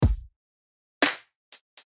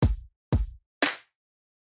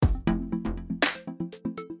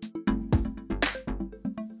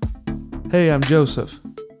Hey, I'm Joseph.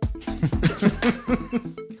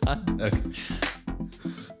 Okay.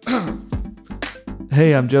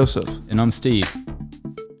 Hey, I'm Joseph. And I'm Steve.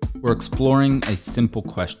 We're exploring a simple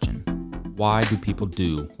question. Why do people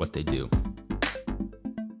do what they do?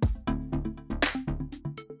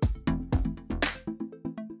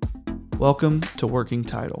 Welcome to Working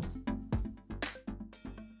Title.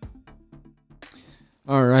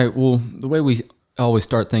 All right. Well, the way we always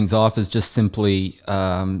start things off is just simply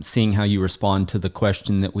seeing how you respond to the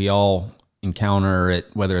question that we all encounter at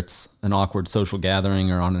whether it's an awkward social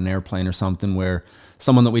gathering or on an airplane or something, where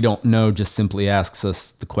someone that we don't know just simply asks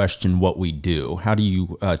us the question, what we do. How do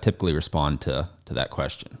you typically respond to that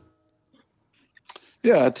question?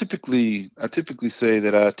 Yeah, I typically say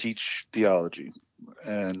that I teach theology,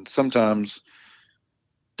 and sometimes,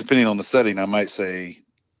 depending on the setting, I might say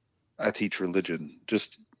I teach religion,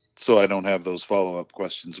 just so I don't have those follow-up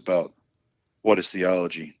questions about what is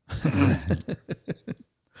theology.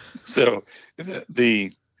 So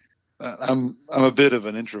the I'm a bit of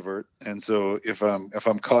an introvert, and so if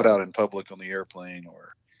I'm caught out in public on the airplane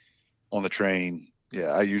or on the train, yeah,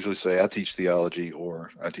 I usually say I teach theology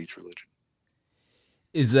or I teach religion.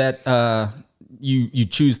 Is that you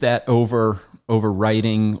choose that over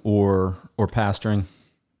writing or pastoring?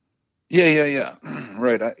 Yeah.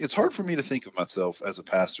 Right. It's hard for me to think of myself as a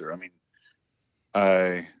pastor. I mean,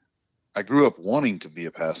 I I grew up wanting to be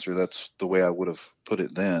a pastor. That's the way I would have put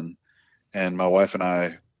it then. And my wife and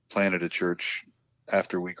I planted a church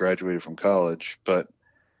after we graduated from college. But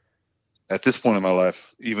at this point in my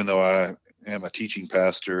life, even though I am a teaching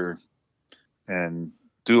pastor and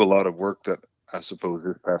do a lot of work that I suppose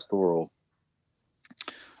is pastoral,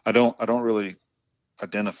 I don't really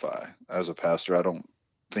identify as a pastor. I don't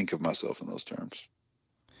think of myself in those terms.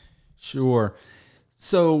 Sure.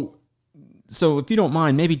 So if you don't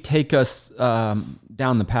mind, maybe take us down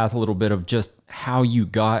the path a little bit of just how you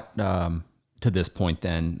got to this point.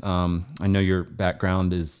 Then I know your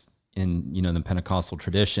background is in the Pentecostal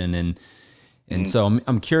tradition, and Mhm. so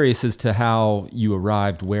I'm curious as to how you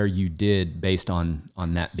arrived where you did based on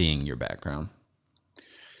that being your background.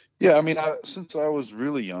 Yeah, I mean, since I was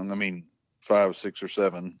really young, I mean, 5, 6, or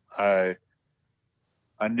 7, I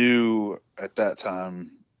knew at that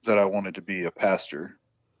time that I wanted to be a pastor,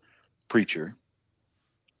 preacher,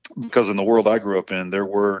 because in the world I grew up in, there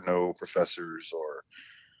were no professors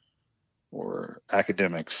or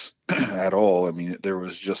academics at all. I mean, there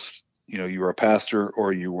was just, you were a pastor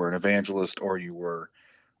or you were an evangelist or you were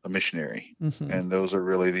a missionary, Mm-hmm. and those are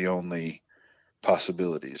really the only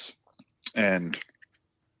possibilities. And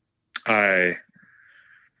I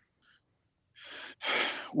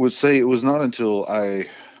would say it was not until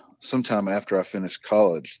sometime after I finished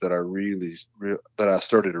college that that I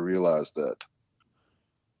started to realize that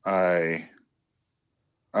I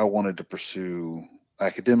I wanted to pursue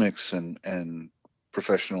academics and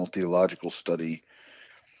professional theological study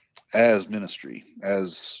as ministry,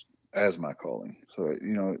 as my calling. So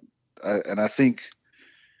I think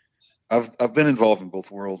I've been involved in both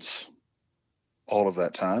worlds all of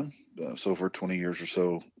that time. So for 20 years or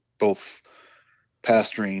so, both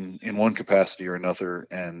pastoring in one capacity or another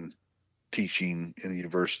and teaching in a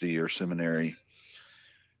university or seminary.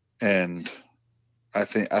 And I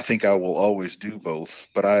think I will always do both,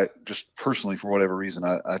 but I just personally, for whatever reason,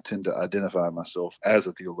 I tend to identify myself as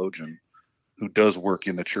a theologian who does work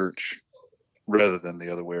in the church rather than the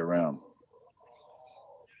other way around.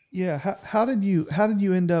 Yeah. How did you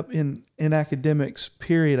end up in academics?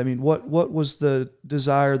 Period. I mean, what was the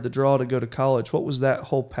desire, the draw to go to college? What was that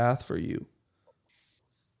whole path for you?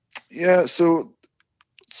 Yeah, so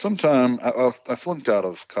sometime I flunked out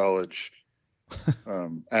of college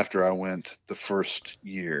after I went the first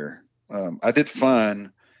year. I did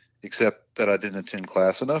fine, except that I didn't attend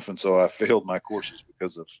class enough, and so I failed my courses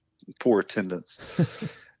because of poor attendance.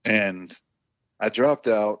 And I dropped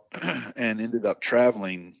out and ended up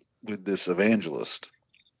traveling with this evangelist.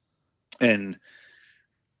 And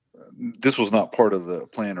this was not part of the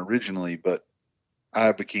plan originally, but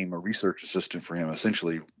I became a research assistant for him,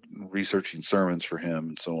 essentially researching sermons for him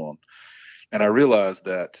and so on. And I realized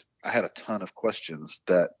that I had a ton of questions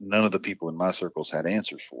that none of the people in my circles had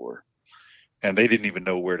answers for. And they didn't even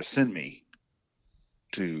know where to send me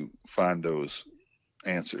to find those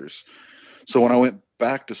answers. So when I went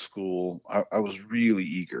back to school, I was really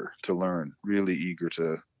eager to learn, really eager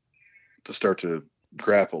to start to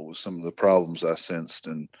grapple with some of the problems I sensed.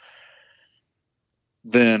 And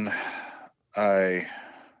then I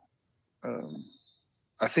um,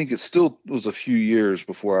 I think it still was a few years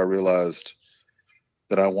before I realized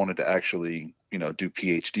that I wanted to actually, do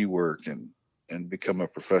PhD work and become a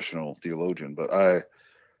professional theologian. But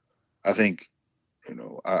I think,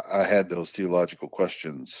 I had those theological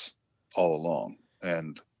questions all along.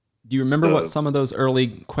 And Do you remember what the, some of those early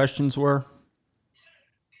questions were?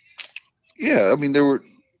 yeah, I mean, there were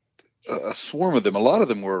a swarm of them. A lot of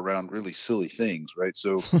them were around really silly things, right?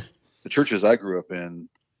 So the churches I grew up in,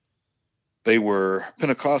 they were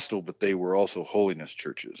Pentecostal, but they were also holiness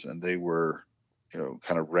churches, and they were,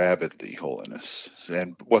 kind of rabidly holiness.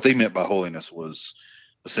 And what they meant by holiness was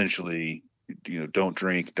essentially, don't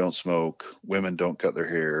drink, don't smoke, women don't cut their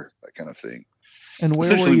hair, that kind of thing. And where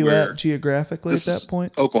were Essentially, you at where geographically at this that is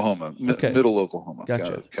point? Oklahoma, Okay, middle Oklahoma, kind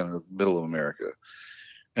gotcha. of middle of America,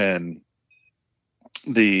 and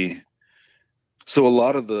the so a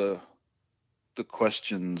lot of the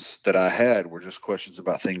questions that I had were just questions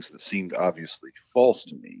about things that seemed obviously false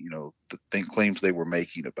to me. The claims they were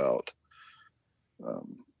making about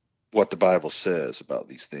um, what the Bible says about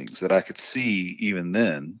these things that I could see even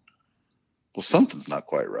then. Well, something's not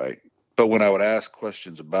quite right. But when I would ask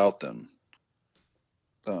questions about them,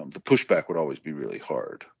 the pushback would always be really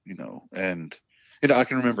hard. And I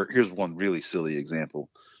can remember. Here's one really silly example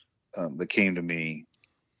that came to me.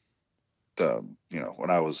 When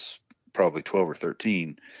I was probably 12 or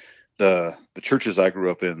 13, the churches I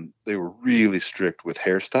grew up in, they were really strict with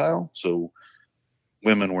hairstyle. So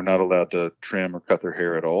women were not allowed to trim or cut their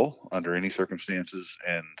hair at all under any circumstances,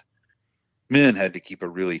 and men had to keep a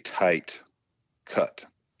really tight cut.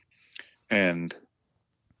 And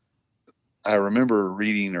I remember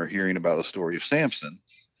reading or hearing about the story of Samson,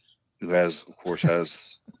 who of course,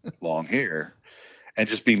 has long hair, and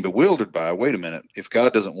just being bewildered by, wait a minute, if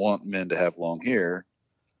God doesn't want men to have long hair,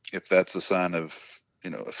 if that's a sign of,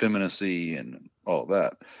 effeminacy and all of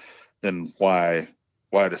that, then why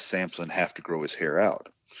does Samson have to grow his hair out?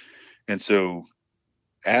 And so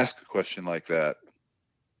ask a question like that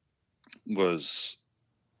was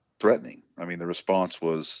threatening. I mean, the response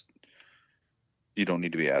was, you don't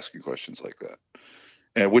need to be asking questions like that.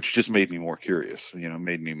 And which just made me more curious,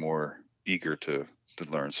 made me more eager to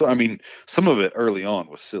learn. So I mean, some of it early on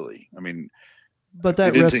was silly. I mean, But it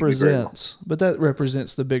that didn't take me very long.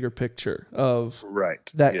 represents the bigger picture of Right.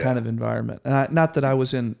 that kind Yeah. of environment. And not that I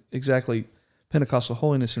was in exactly Pentecostal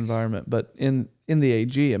holiness environment, but in the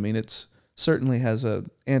AG, I mean, it's certainly has a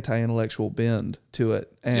anti-intellectual bend to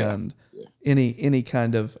it, Yeah. and Yeah. any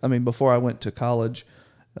kind of, I mean, before I went to college,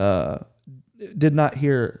 uh, did not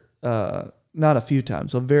hear, not a few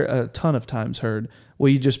times, a ton of times heard,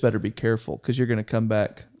 well, you just better be careful because you're going to come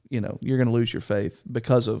back, you're going to lose your faith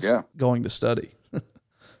because of Yeah. going to study.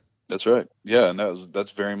 That's right. Yeah, and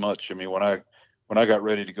that's very much. I mean, when I got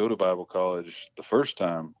ready to go to Bible college the first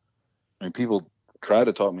time, I mean, people try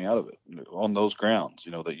to talk me out of it on those grounds,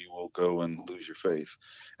 that you will go and lose your faith.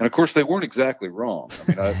 And of course, they weren't exactly wrong.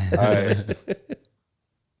 I mean,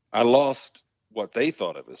 I lost what they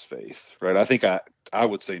thought of as faith, right? I think I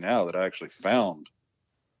would say now that I actually found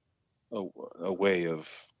a, a way of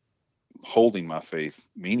holding my faith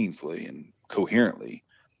meaningfully and coherently.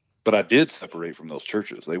 But I did separate from those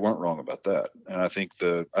churches. They weren't wrong about that. And I think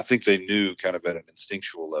they knew kind of at an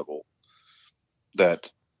instinctual level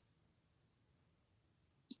that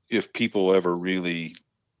if people ever really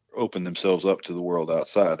opened themselves up to the world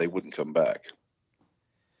outside, they wouldn't come back.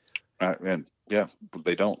 And yeah,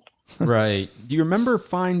 they don't. Right. Do you remember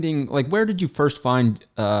finding, like, where did you first find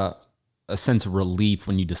a sense of relief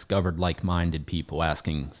when you discovered like-minded people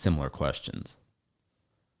asking similar questions?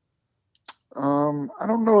 I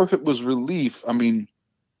don't know if it was relief. I mean,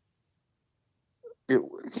 it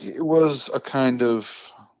it was a kind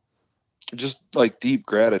of just like deep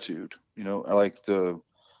gratitude. I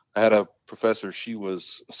had a professor. She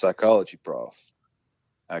was a psychology prof,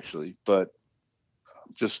 actually, but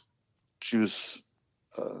just she was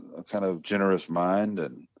a kind of generous mind,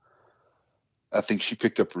 and I think she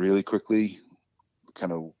picked up really quickly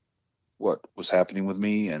kind of what was happening with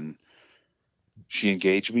me, and she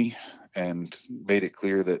engaged me and made it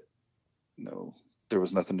clear that you know there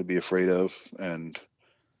was nothing to be afraid of, and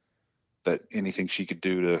that anything she could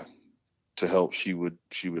do to help, she would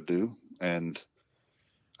do. And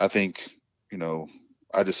I think you know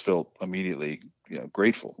I just felt immediately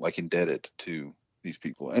grateful, like indebted to these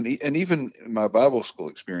people. And even in my Bible school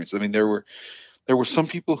experience, I mean, there were some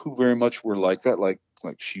people who very much were like that, like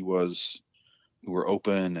she was, who were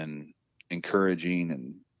open and encouraging,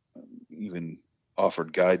 and even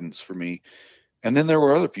offered guidance for me. And then there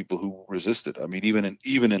were other people who resisted. I mean,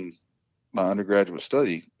 even in my undergraduate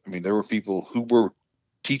study, I mean, there were people who were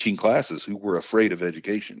teaching classes who were afraid of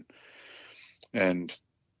education, and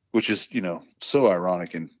which is so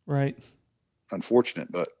ironic and Right.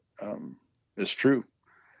 unfortunate, but it's true.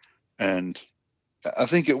 And I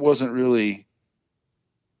think it wasn't really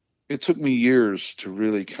it took me years to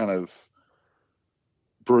really kind of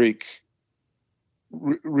break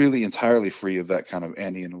really entirely free of that kind of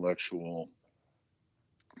anti-intellectual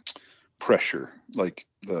pressure. Like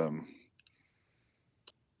uh,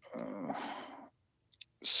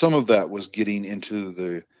 some of that was getting into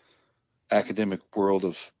the academic world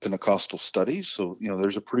of Pentecostal studies. So,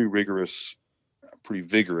 there's a pretty vigorous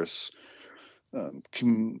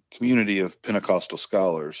community of Pentecostal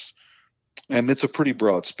scholars, and it's a pretty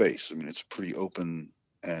broad space. I mean, it's pretty open,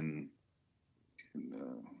 and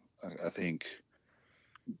I think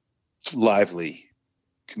lively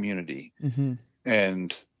community. Mm-hmm.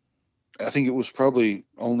 And I think it was probably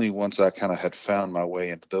only once I kind of had found my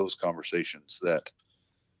way into those conversations that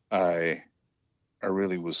I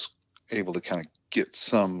really was able to kind of get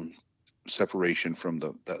some separation from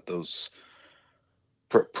those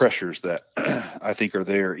pressures that I think are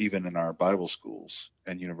there even in our Bible schools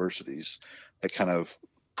and universities that kind of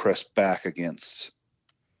press back against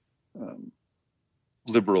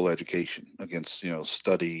liberal education, against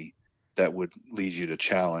study that would lead you to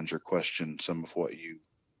challenge or question some of what you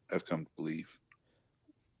have come to believe.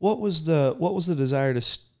 What was the desire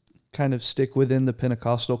to kind of stick within the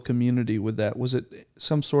Pentecostal community with that? Was it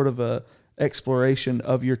some sort of a exploration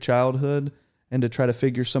of your childhood and to try to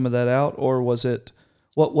figure some of that out, or was it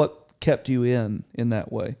what kept you in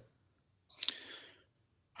that way?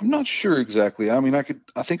 I'm not sure exactly. I mean,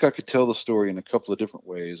 I think I could tell the story in a couple of different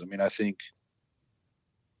ways. I mean,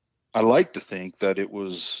 I like to think that it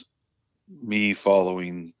was me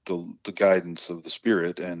following the guidance of the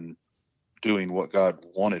Spirit and doing what God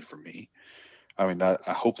wanted for me. I mean, I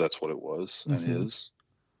hope that's what it was and Mm-hmm. is.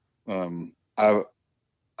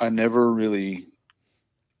 I never really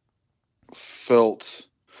felt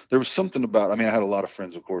there was something about. I mean, I had a lot of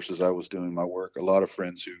friends, of course, as I was doing my work. A lot of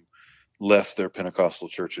friends who left their Pentecostal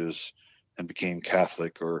churches and became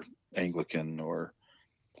Catholic or Anglican or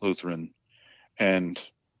Lutheran, and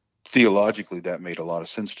theologically that made a lot of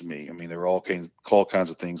sense to me. I mean, there were all kinds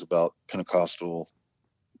of things about Pentecostal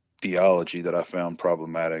theology that I found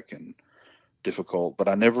problematic and difficult, but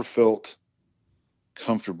I never felt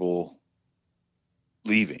comfortable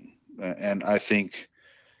leaving. And I think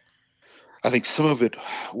some of it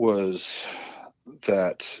was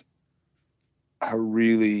that I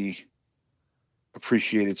really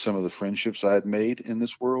appreciated some of the friendships I had made in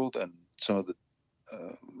this world and some of the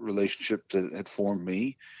relationships that had formed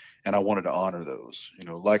me, and I wanted to honor those.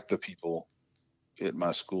 Like the people at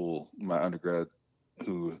my school, my undergrad,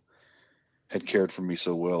 who had cared for me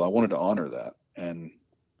so well. I wanted to honor that and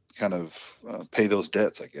kind of pay those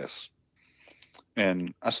debts, I guess.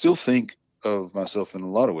 And I still think of myself in a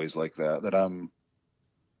lot of ways like that. That I'm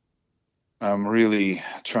really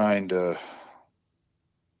trying to,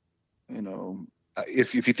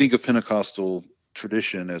 if you think of Pentecostal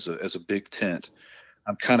tradition as a big tent,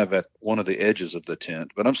 I'm kind of at one of the edges of the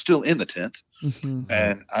tent, but I'm still in the tent. Mm-hmm.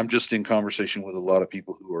 And I'm just in conversation with a lot of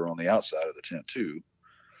people who are on the outside of the tent too.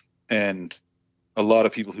 And a lot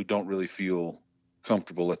of people who don't really feel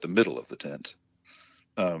comfortable at the middle of the tent.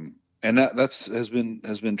 And has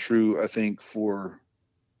been true, I think, for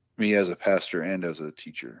me as a pastor and as a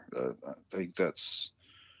teacher. I think that's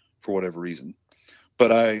for whatever reason.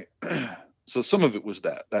 But so some of it was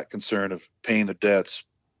that concern of paying the debts,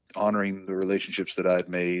 honoring the relationships that I'd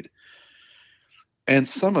made. And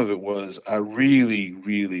some of it was I really,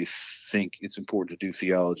 really think it's important to do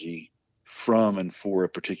theology from and for a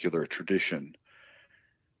particular tradition,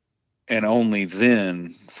 and only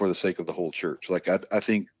then for the sake of the whole church. Like I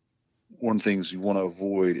think one of the things you want to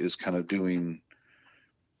avoid is kind of doing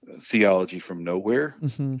theology from nowhere.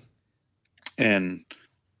 Mm-hmm. And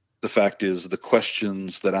the fact is, the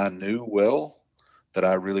questions that I knew well, that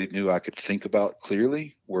I really knew I could think about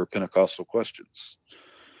clearly, were Pentecostal questions.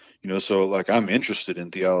 So like I'm interested in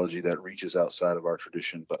theology that reaches outside of our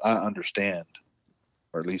tradition, but I understand,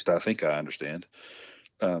 or at least I think I understand,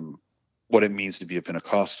 what it means to be a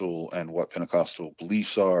Pentecostal and what Pentecostal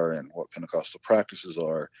beliefs are and what Pentecostal practices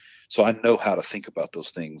are. So I know how to think about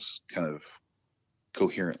those things kind of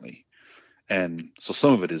coherently. And so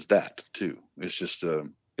some of it is that too. It's just,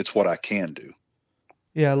 it's what I can do.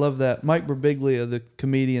 Yeah, I love that. Mike Birbiglia, the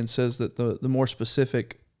comedian, says that the more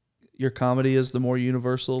specific your comedy is, the more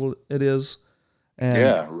universal it is. And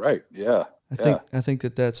Yeah, right. Yeah. I think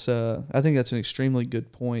that's an extremely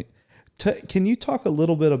good point. Can you talk a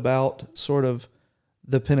little bit about sort of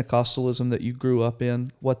the Pentecostalism that you grew up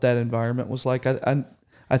in, what that environment was like?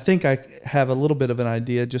 I think I have a little bit of an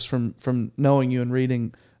idea just from knowing you and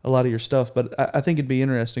reading a lot of your stuff, but I think it'd be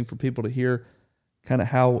interesting for people to hear kind of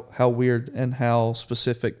how weird and how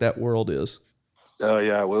specific that world is. Oh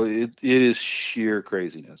yeah, well it is sheer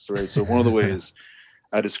craziness, right? So one of the ways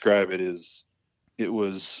I describe it is it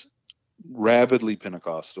was rabidly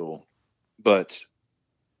Pentecostal, but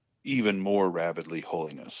even more rabidly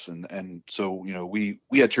holiness. And so, we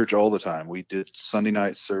had church all the time. We did Sunday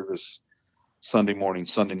night service, Sunday morning,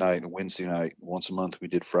 Sunday night, and Wednesday night. Once a month we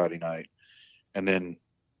did Friday night. And then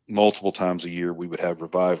multiple times a year we would have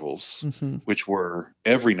revivals, Mm-hmm. which were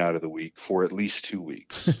every night of the week for at least 2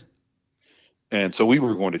 weeks. And so we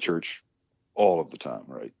were going to church all of the time,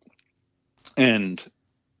 right? And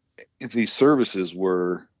these services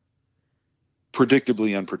were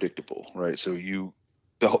predictably unpredictable, right? So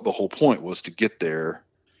the whole point was to get there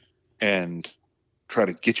and try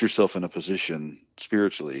to get yourself in a position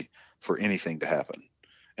spiritually for anything to happen.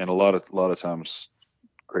 And a lot of times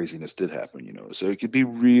craziness did happen, so it could be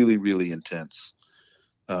really, really intense.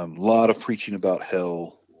 A lot of preaching about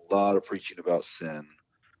hell, a lot of preaching about sin,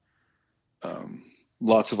 um,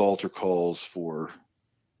 lots of altar calls for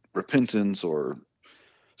repentance or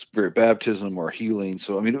spirit baptism or healing.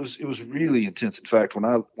 So I mean, it was really intense. In fact, when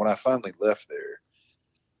I finally left there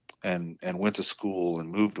and went to school and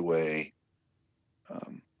moved away,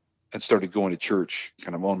 um, and started going to church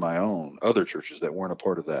kind of on my own, other churches that weren't a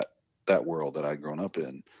part of that world that I'd grown up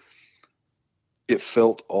in, it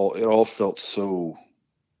all felt so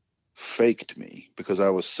fake to me because I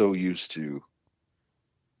was so used to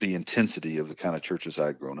the intensity of the kind of churches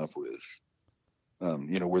I'd grown up with.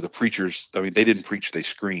 Where the preachers, I mean, they didn't preach, they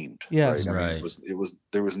screamed, right? Yes. I mean, Right.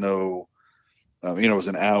 there was no, it was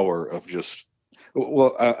an hour of just,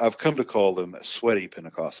 well, I've come to call them sweaty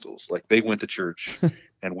Pentecostals. Like they went to church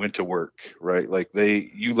and went to work, right? Like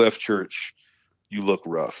you left church, you look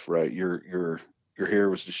rough, right? Your hair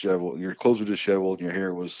was disheveled, your clothes were disheveled, and your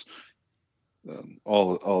hair was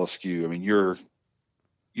all askew. I mean,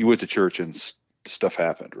 you went to church and stuff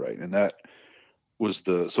happened, right? And that was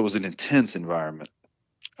so it was an intense environment.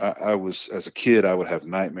 I was, as a kid, I would have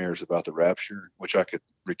nightmares about the rapture, which I could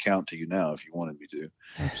recount to you now if you wanted me to.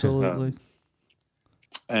 Absolutely.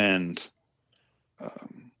 Um,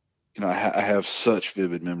 and I have such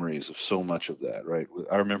vivid memories of so much of that, right?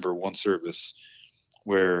 I remember one service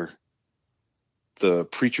where the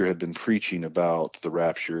preacher had been preaching about the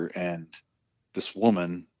rapture, and this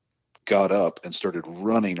woman got up and started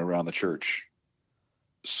running around the church,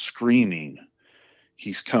 screaming,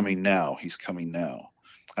 "He's coming now! He's coming now!"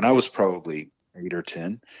 And I was probably 8 or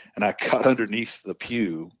 10, and I got underneath the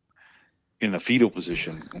pew in a fetal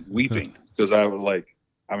position, weeping because I was like,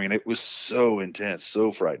 I mean, it was so intense,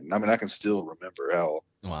 so frightening. I mean, I can still remember how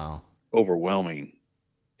Wow. overwhelming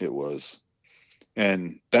it was,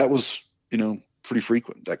 and that was, pretty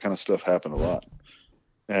frequent. That kind of stuff happened a lot,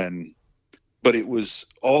 and but it was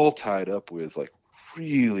all tied up with like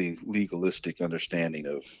really legalistic understanding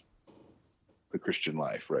of the Christian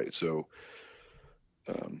life, right? So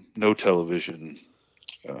no television,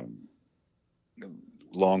 um,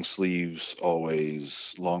 long sleeves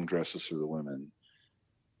always, long dresses for the women.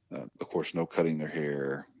 Of course, no cutting their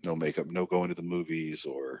hair, no makeup, no going to the movies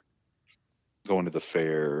or going to the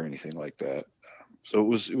fair or anything like that. So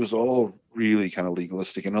it was all really kind of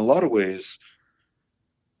legalistic. In a lot of ways,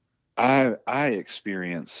 I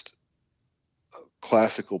experienced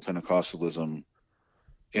classical Pentecostalism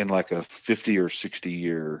in like a 50 or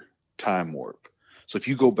 60-year time warp. So if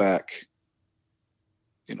you go back,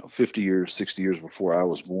 50 years, 60 years before I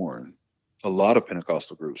was born, a lot of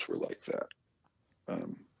Pentecostal groups were like that.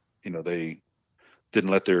 Um, they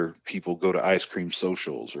didn't let their people go to ice cream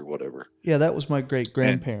socials or whatever. Yeah, that was my great And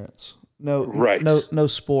grandparents. No, no, right, no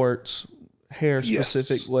sports, hair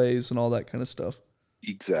specific yes, ways, and all that kind of stuff.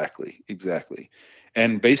 exactly.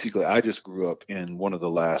 And basically, I just grew up in one of the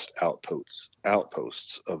last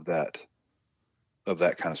outposts of that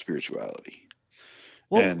kind of spirituality.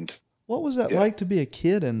 What And What was that yeah, like to be a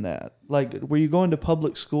kid in that? Like, were you going to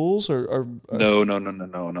public schools or no, no, no, no,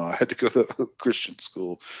 no, no. I had to go to a Christian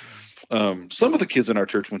school. Some of the kids in our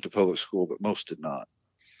church went to public school, but most did not.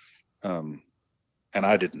 Um, and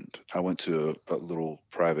I didn't. I went to a little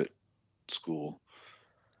private school,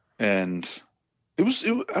 and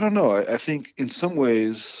I don't know. I think in some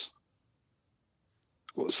ways,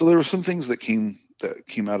 so there were some things that came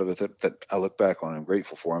out of it that I look back on and I'm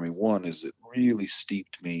grateful for. I mean, one is it really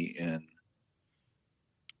steeped me in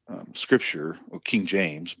scripture, well, King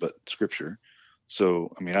James, but scripture.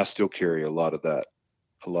 So I mean, I still carry a lot of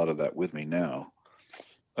that with me now,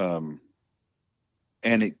 um,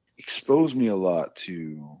 and it exposed me a lot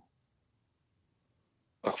to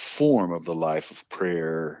a form of the life of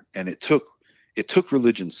prayer, and it took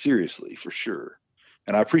religion seriously for sure,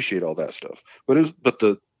 and I appreciate all that stuff. But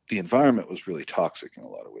the environment was really toxic in a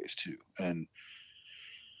lot of ways too, and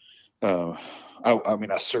Uh, I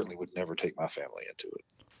mean, I certainly would never take my family into it.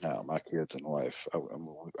 Now, my kids and wife,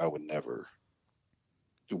 I would never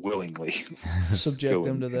willingly Subject go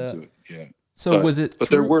them to that. into it. Yeah, So was it but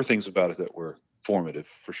there through? were things about it that were formative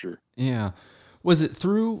for sure. Yeah. Was it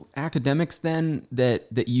through academics then that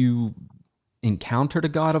you encountered a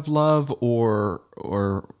God of love, or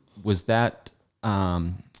was that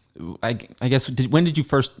I guess when did you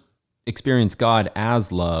first experience God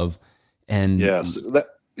as love? Yes, And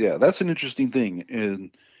that's an interesting thing,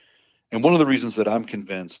 and one of the reasons that I'm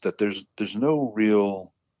convinced that there's no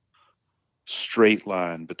real straight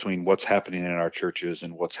line between what's happening in our churches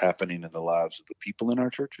and what's happening in the lives of the people in our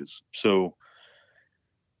churches. So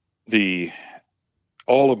the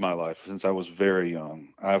all of my life since I was very young,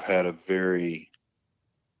 I've had a very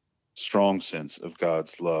strong sense of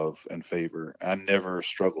God's love and favor. I never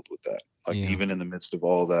struggled with that. Like yeah, even in the midst of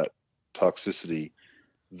all that toxicity,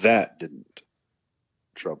 that didn't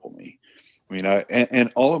trouble me. I mean,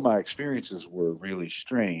 and all of my experiences were really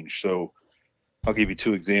strange. So I'll give you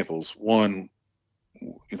two examples. One,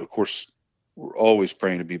 of course, we're always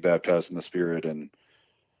praying to be baptized in the Spirit, and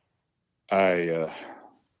I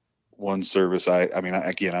one service, I mean,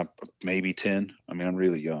 again, I'm maybe 10. I mean, I'm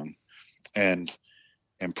really young, and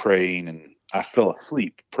praying, and I fell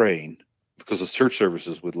asleep praying because the church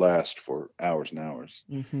services would last for hours and hours.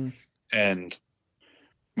 Mm-hmm. And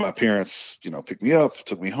my parents, picked me up,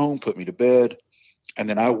 took me home, put me to bed, and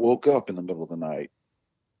then I woke up in the middle of the night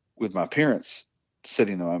with my parents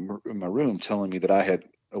sitting in my room telling me that I had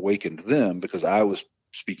awakened them because I was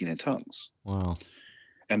speaking in tongues. wow,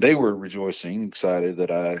 And they were rejoicing, excited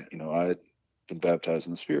that I had been baptized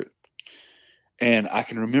in the Spirit. And I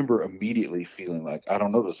can remember immediately feeling like, I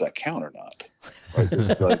don't know, does that count or not? Right?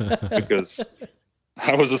 Because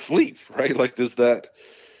I was asleep, right? Like,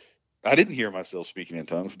 I didn't hear myself speaking in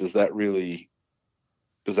tongues. Does that really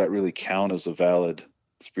count as a valid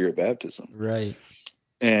Spirit baptism? right.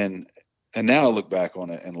 And now I look back on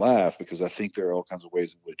it and laugh because I think there are all kinds of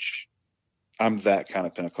ways in which I'm that kind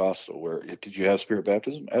of Pentecostal where did you have Spirit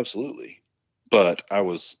baptism? Absolutely. But I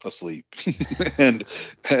was asleep, and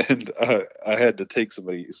I had to take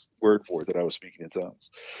somebody's word for it that I was speaking in tongues.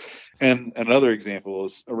 And another example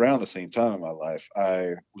is around the same time in my life,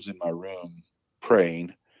 I was in my room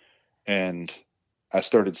praying, and I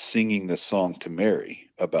started singing this song to Mary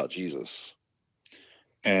about Jesus,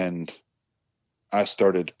 and I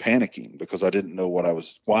started panicking because I didn't know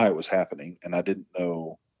why it was happening, and I didn't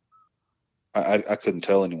know, I couldn't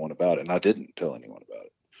tell anyone about it, and I didn't tell anyone about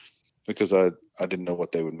it because I didn't know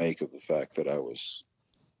what they would make of the fact that I was,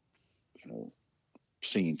 you know,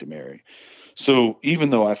 singing to Mary. So even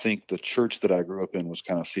though I think the church that I grew up in was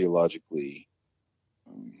kind of theologically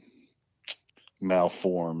um,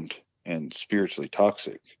 malformed and spiritually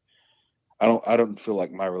toxic, I don't feel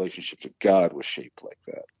like my relationship to God was shaped like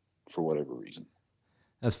that for whatever reason.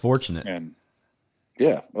 That's fortunate. And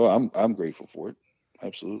yeah, well, I'm grateful for it.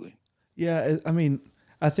 Absolutely. Yeah, I mean,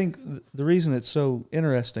 I think the reason it's so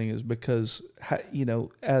interesting is because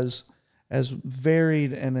as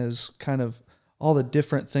varied and as kind of all the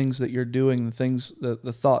different things that you're doing,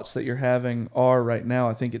 the thoughts that you're having are right now.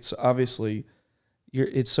 I think it's obviously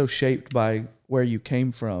it's so shaped by where you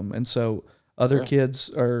came from, and so other Yeah. kids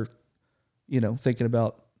are thinking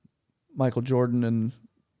about Michael Jordan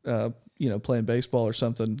and playing baseball or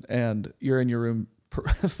something, and you're in your room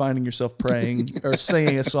finding yourself praying or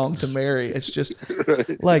singing a song to Mary. It's just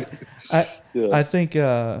Right. like I Yeah. I think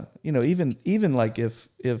even like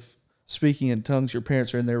if speaking in tongues, your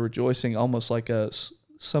parents are in there rejoicing, almost like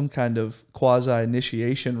some kind of quasi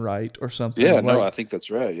initiation rite or something. Yeah. No, Like I think that's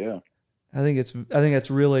right. Yeah. I think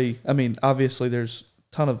that's really. I mean, obviously there's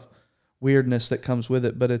a ton of weirdness that comes with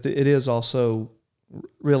it, but it is also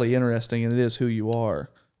really interesting, and it is who you are,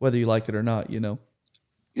 whether you like it or not.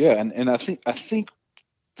 Yeah. And I think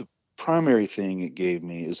the primary thing it gave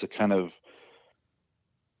me is a kind of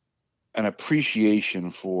an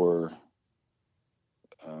appreciation for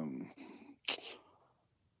um,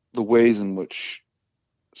 the ways in which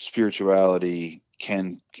spirituality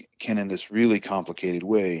can in this really complicated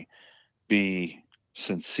way be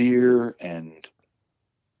sincere and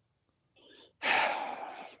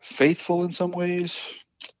faithful in some ways,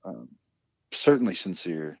 um, certainly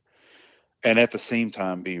sincere, and at the same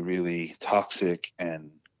time be really toxic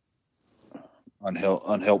and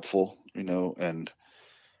unhelpful, and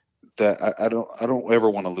that I don't ever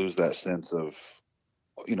want to lose that sense of,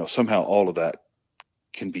 somehow all of that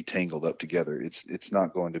can be tangled up together. It's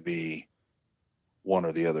not going to be one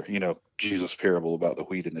or the other. Jesus' parable about the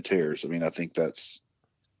wheat and the tares. I mean, I think that's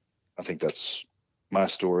my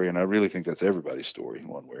story, and I really think that's everybody's story in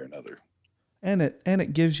one way or another. And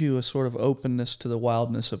it gives you a sort of openness to the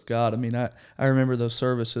wildness of God. I mean, I remember those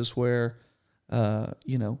services where,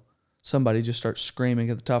 you know, somebody just starts screaming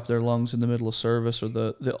at the top of their lungs in the middle of service, or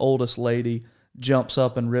the oldest lady jumps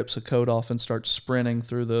up and rips a coat off and starts sprinting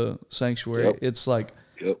through the sanctuary. Yep. It's like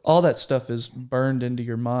Yep. all that stuff is burned into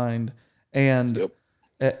your mind, and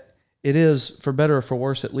Yep. it is, for better or for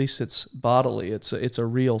worse, at least it's bodily. It's a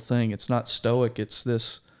real thing. It's not stoic. It's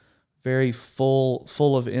this very full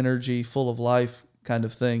of energy, full of life kind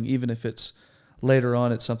of thing. Even if it's later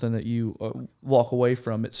on, it's something that you walk away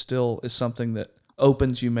from. It still is something that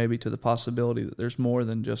opens you maybe to the possibility that there's more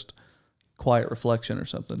than just quiet reflection or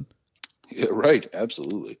something. Yeah, right.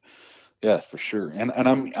 Absolutely. Yeah, for sure. And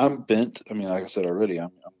I'm bent. I mean, like I said already,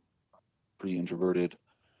 I'm pretty introverted.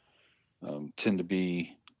 Tend to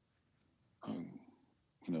be, um,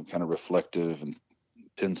 kind of reflective and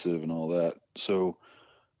pensive and all that. So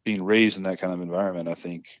being raised in that kind of environment, I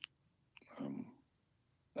think, um,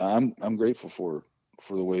 I'm grateful for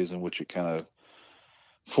the ways in which it kind of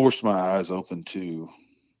forced my eyes open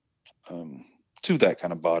um, to that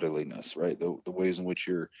kind of bodiliness, right? The ways in which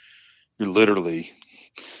you're literally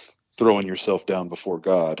throwing yourself down before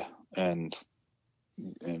God and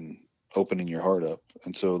and opening your heart up.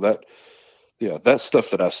 And so that's stuff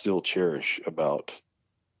that I still cherish about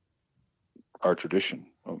our tradition,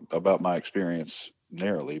 about my experience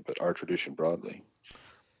narrowly, but our tradition broadly.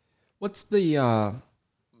 What's the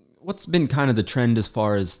what's been kind of the trend as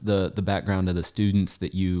far as the background of the students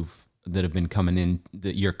that have been coming in,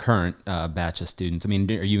 your current batch of students? I mean,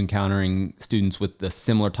 are you encountering students with the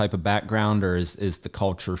similar type of background, or is the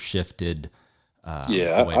culture shifted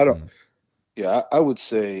Yeah, away I don't. from? Yeah, I would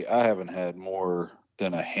say I haven't had more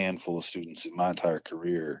than a handful of students in my entire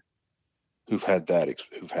career who've had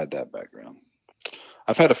that background.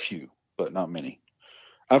 I've had a few, but not many.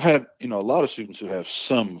 I've had, a lot of students who have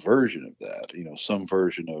some version of that, some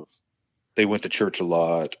version of they went to church a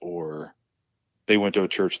lot, or they went to a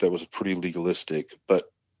church that was pretty legalistic.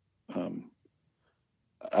 But um,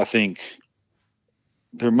 I think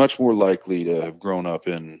they're much more likely to have grown up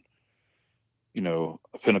in,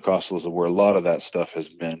 Pentecostalism, where a lot of that stuff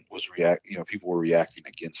people were reacting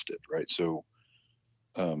against it, right? So,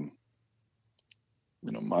 um,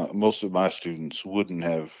 most of my students wouldn't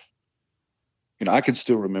have, I can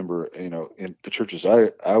still remember, in the churches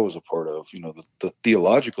I was a part of, the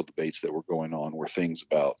theological debates that were going on were things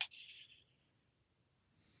about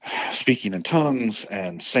speaking in tongues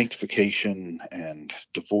and sanctification and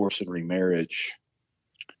divorce and remarriage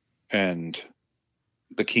and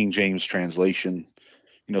the King James translation.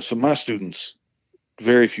 So my students,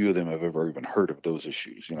 very few of them have ever even heard of those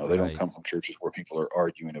issues. They don't Right. come from churches where people are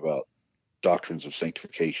arguing about doctrines of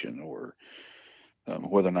sanctification, or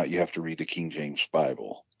whether or not you have to read the King James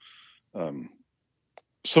Bible. Um,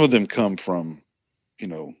 some of them come from, you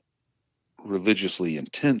know, religiously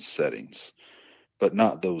intense settings, but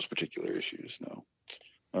not those particular issues. No.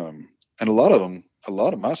 And a lot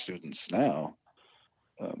of my students now,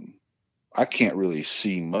 um, I can't really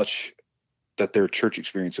see much that their church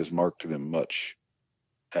experience has marked them much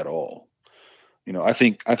at all. I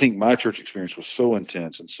think my church experience was so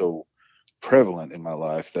intense and so prevalent in my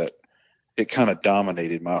life that it kind of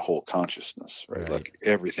dominated my whole consciousness, right? Right. Like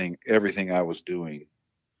everything I was doing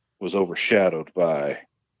was overshadowed by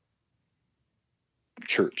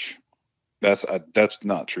church. That's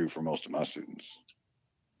not true for most of my students.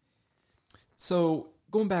 So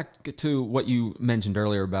going back to what you mentioned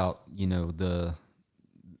earlier about the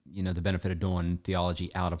benefit of doing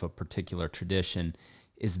theology out of a particular tradition,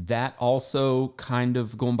 is that also kind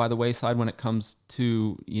of going by the wayside when it comes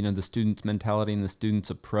to the student's mentality and the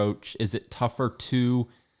student's approach? Is it tougher to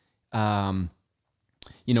um,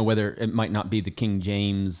 whether it might not be the King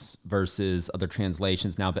James versus other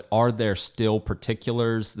translations now, but are there still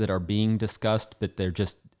particulars that are being discussed, but they're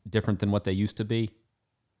just different than what they used to be?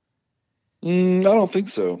 I don't think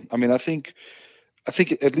so. I mean, I think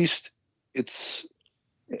at least it's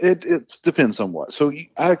it depends somewhat. So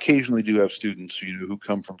I occasionally do have students, who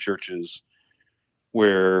come from churches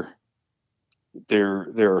where there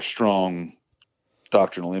are strong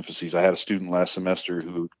doctrinal emphases. I had a student last semester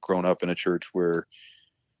who had grown up in a church where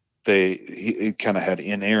he kind of had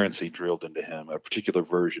inerrancy drilled into him, a particular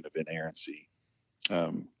version of inerrancy,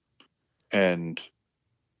 um, and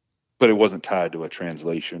but it wasn't tied to a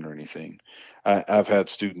translation or anything. I've had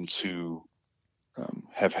students who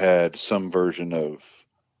have had some version of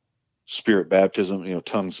spirit baptism,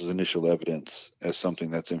 tongues as initial evidence, as something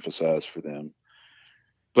that's emphasized for them.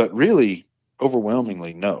 But really,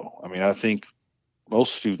 overwhelmingly, no. I mean, I think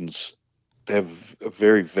most students have a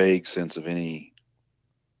very vague sense of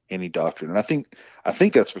any doctrine. And I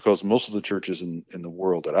think that's because most of the churches in the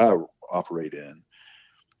world that I operate in,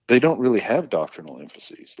 they don't really have doctrinal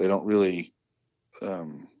emphases. They don't really.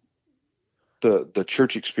 The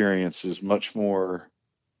church experience is much more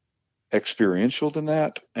experiential than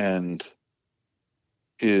that, and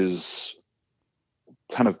is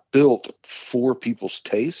kind of built for people's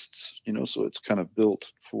tastes. So it's kind of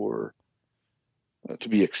built for to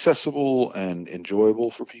be accessible and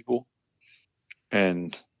enjoyable for people,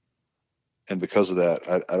 and because of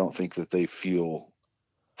that, I don't think that they feel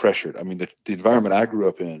pressured. I mean, the environment I grew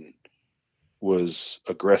up in was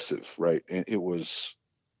aggressive, right? And it was,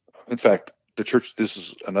 in fact, the church. This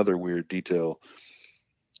is another weird detail.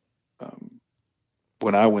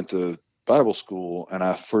 When I went to Bible school and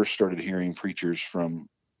I first started hearing preachers from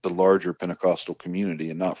the larger Pentecostal community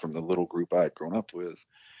and not from the little group I had grown up with,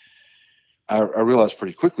 I realized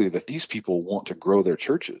pretty quickly that these people want to grow their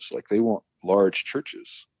churches. Like, they want large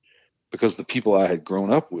churches, because the people I had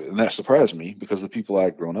grown up with, and that surprised me, because the people I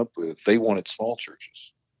had grown up with, they wanted small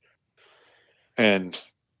churches. And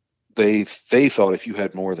they thought if you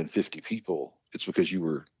had more than 50 people, it's because you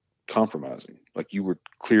were compromising, like you were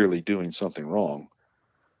clearly doing something wrong.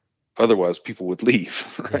 Otherwise, people would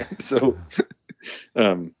leave, right? Yeah. So,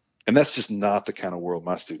 and that's just not the kind of world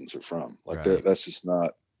my students are from. Like, Right. that's just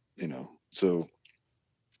not, So,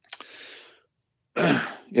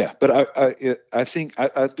 yeah. But I think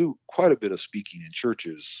I do quite a bit of speaking in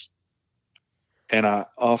churches, and I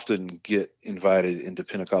often get invited into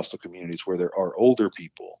Pentecostal communities where there are older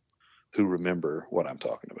people who remember what I'm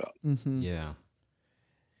talking about. Mm-hmm. Yeah.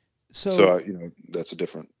 So, So, that's a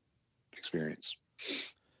different experience.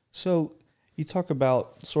 so you talk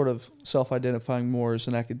about sort of self-identifying more as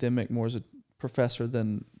an academic, more as a professor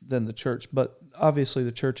than the church, but obviously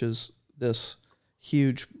the church is this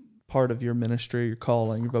huge part of your ministry, your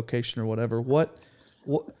calling, your vocation, or whatever. What,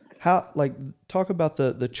 how, like, talk about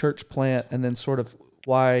the church plant, and then sort of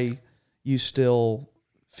why you still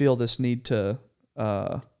feel this need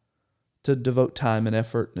uh, to devote time and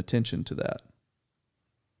effort and attention to that.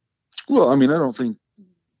 Well, I mean, I don't think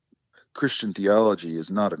Christian theology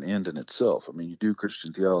is not an end in itself. I mean, you do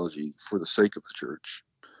Christian theology for the sake of the church.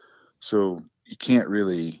 So you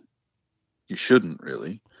shouldn't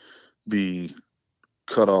really be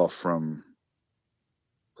cut off from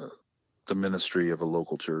the ministry of a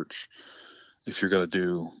local church if you're going to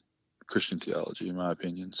do Christian theology, in my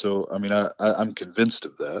opinion. So, I mean, I'm convinced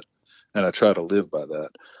of that, and I try to live by that.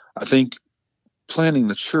 I think planning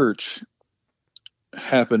the church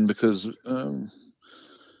happened because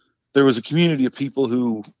there was a community of people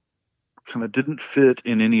who kind of didn't fit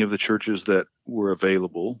in any of the churches that were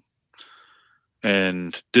available,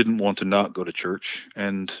 and didn't want to not go to church.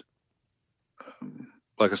 And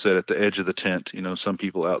like I said, at the edge of the tent, some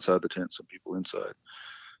people outside the tent, some people inside.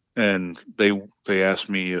 And they asked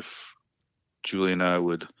me if Julie and I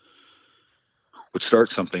would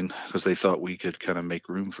start something, because they thought we could kind of make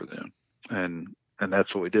room for them. And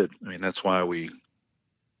that's what we did. I mean, that's why we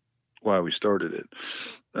started it.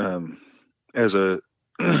 As a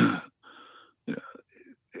you know,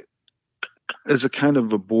 as a kind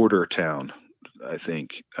of a border town, I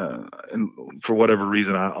think. And for whatever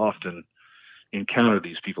reason, I often encounter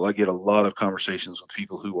these people. I get a lot of conversations with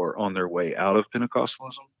people who are on their way out of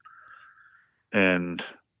Pentecostalism, and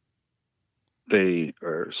they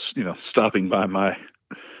are, stopping by my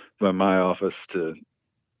office to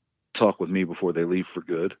talk with me before they leave for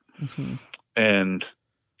good. Mm-hmm. And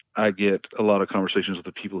I get a lot of conversations with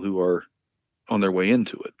the people who are on their way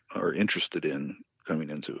into it, or interested in coming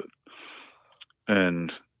into it.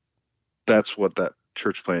 And that's what that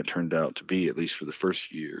church plant turned out to be, at least for the first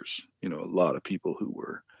few years. A lot of people who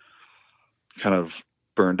were kind of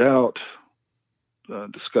burned out,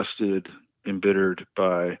 disgusted, embittered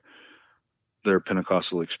by their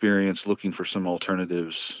Pentecostal experience, looking for some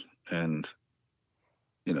alternatives. And,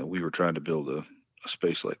 we were trying to build a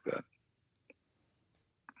space like that.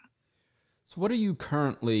 So what are you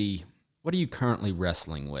currently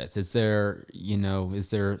wrestling with? Is there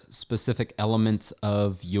specific elements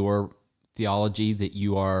of your theology that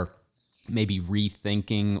you are maybe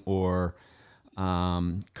rethinking, or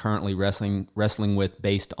currently wrestling with,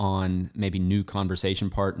 based on maybe new conversation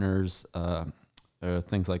partners,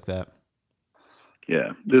 things like that?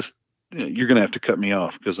 Yeah, you're going to have to cut me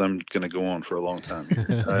off, because I'm going to go on for a long time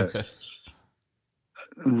here.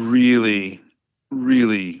 Really,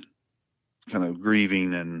 really kind of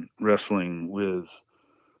grieving and wrestling with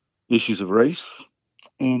issues of race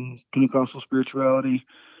and Pentecostal spirituality.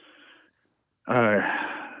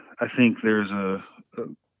 I think there's the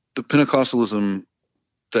Pentecostalism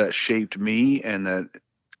that shaped me, and that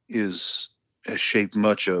is has shaped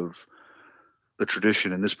much of the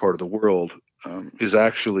tradition in this part of the world, is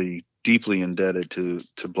actually deeply indebted to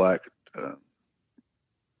Black uh,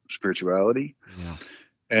 spirituality, Yeah.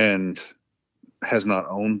 and has not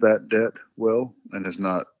owned that debt well, and has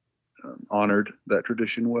not honored that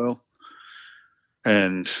tradition well.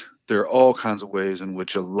 And there are all kinds of ways in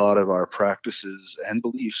which a lot of our practices and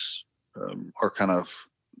beliefs are kind of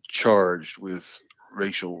charged with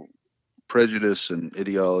racial prejudice and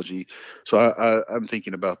ideology. So I'm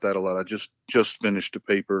thinking about that a lot. I just finished a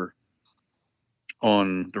paper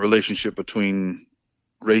on the relationship between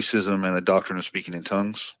racism and the doctrine of speaking in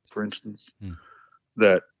tongues, for instance, Hmm.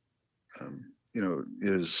 that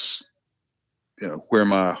is where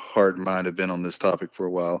my heart and mind have been on this topic for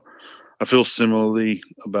a while. I feel similarly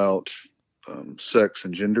about sex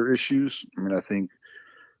and gender issues. I mean, I think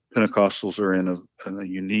Pentecostals are in a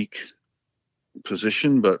unique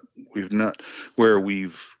position, but we've not where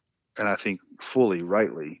we've, and I think fully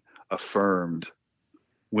rightly, affirmed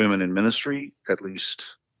women in ministry, at least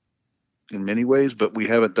in many ways, but we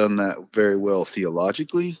haven't done that very well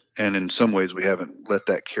theologically, and in some ways we haven't let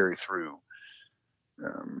that carry through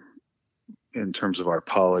um, in terms of our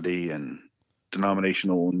polity and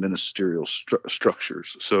denominational and ministerial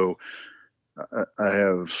structures. So I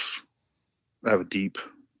have a deep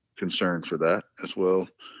concern for that as well.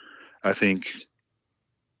 I think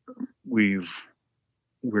we've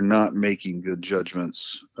we're not making good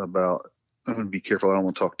judgments about. I'm going to be careful. I don't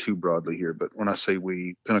want to talk too broadly here, but when I say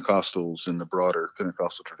we, Pentecostals in the broader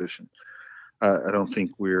Pentecostal tradition, I don't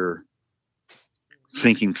think we're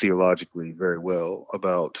thinking theologically very well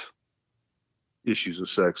about issues of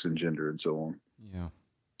sex and gender and so on. Yeah.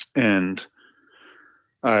 And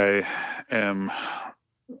I am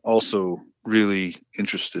also really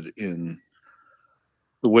interested in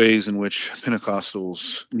the ways in which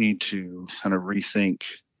Pentecostals need to kind of rethink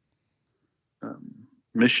um,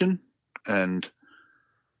 mission. And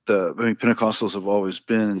Pentecostals have always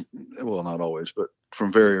been, well, not always, but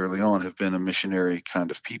from very early on have been a missionary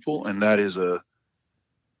kind of people. And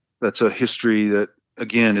that's a history that,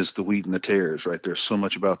 again, is the wheat and the tares, right? There's so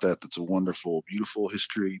much about that that's a wonderful, beautiful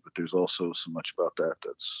history, but there's also so much about that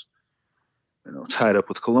that's tied up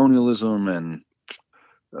with colonialism and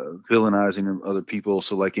villainizing other people.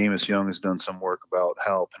 So, like Amos Young has done some work about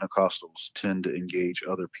how Pentecostals tend to engage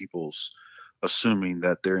other people's, assuming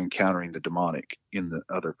that they're encountering the demonic in the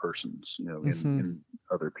other persons, Hmm. in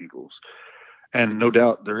other people's. And no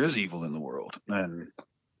doubt there is evil in the world, and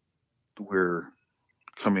we're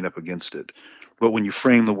coming up against it. But when you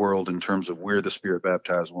frame the world in terms of we're the spirit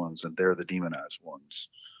baptized ones and they're the demonized ones,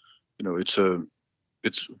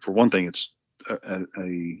 it's for one thing, it's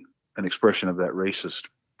an expression of that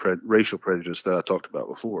racial prejudice that I talked about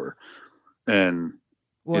before, and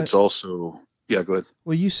What? it's also, yeah. Go ahead.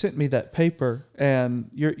 Well, you sent me that paper, and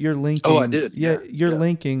you're Oh, I linking, did. yeah, Yeah, you're yeah.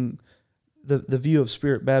 linking the view of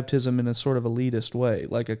spirit baptism in a sort of elitist way,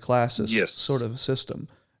 like a classist sort Yes, of system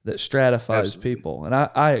that stratifies absolutely. people, and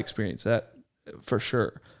I experience that for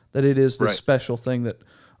sure. That it is this Right. special thing that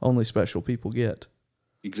only special people get.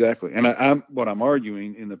 Exactly. And I'm what I'm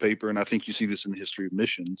arguing in the paper, and I think you see this in the history of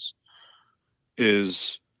missions,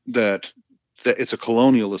 is that it's a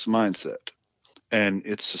colonialist mindset, and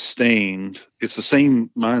it's the same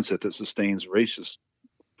mindset that sustains racist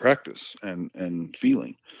practice and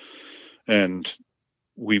feeling, and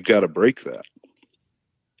we've got to break that.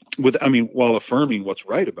 While affirming what's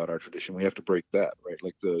right about our tradition, we have to break that, right?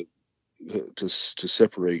 Like to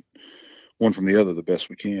separate one from the other the best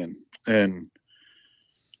we can. And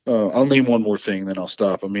I'll name one more thing, then I'll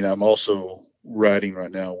stop. I mean, I'm also working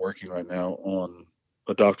right now on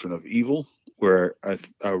a doctrine of evil, where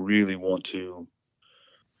I really want to.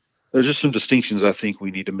 There's just some distinctions I think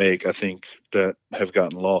we need to make. I think that have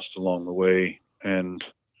gotten lost along the way, and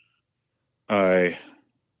I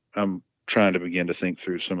I'm trying to begin to think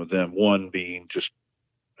through some of them. One being, just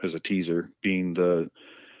as a teaser, being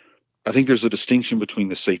I think there's a distinction between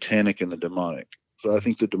the satanic and the demonic. So I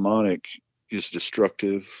think the demonic is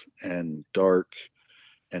destructive and dark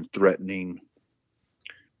and threatening,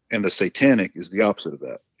 and the satanic is the opposite of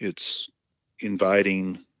that. It's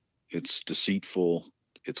inviting, it's deceitful,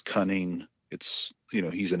 it's cunning, it's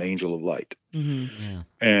he's an angel of light. Hmm. Yeah.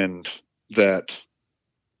 And that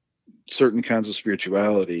certain kinds of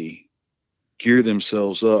spirituality gear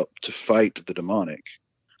themselves up to fight the demonic,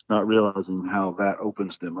 not realizing how that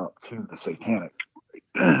opens them up to the satanic,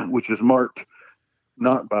 which is marked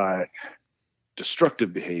not by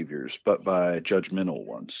destructive behaviors, but by judgmental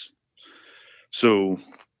ones. So,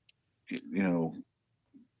 you know,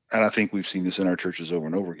 and I think we've seen this in our churches over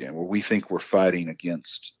and over again, where we think we're fighting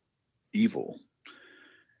against evil,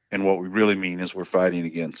 And what we really mean is we're fighting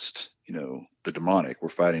against, the demonic. We're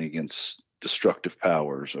fighting against destructive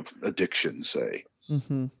powers of addiction, say,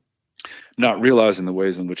 Mm-hmm. not realizing the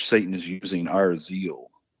ways in which Satan is using our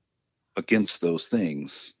zeal against those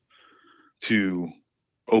things to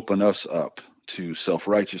open us up to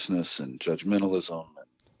self-righteousness and judgmentalism,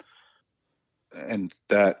 and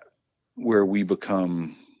that where we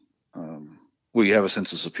become, we have a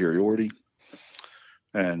sense of superiority.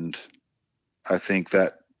 And I think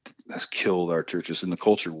that has killed our churches in the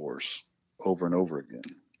culture wars over and over again,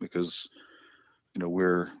 because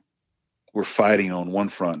we're fighting on one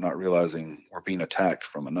front, not realizing we're being attacked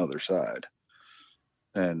from another side.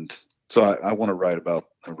 And so I want to write about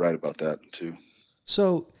that too.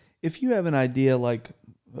 So if you have an idea, like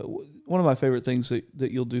one of my favorite things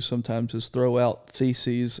that you'll do sometimes is throw out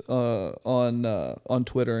theses on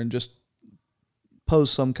Twitter and just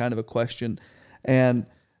pose some kind of a question. And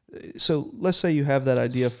so let's say you have that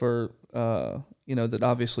idea for that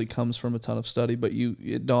obviously comes from a ton of study, but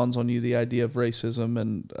it dawns on you the idea of racism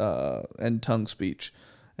and tongue speech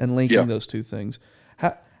and linking Yeah. those two things.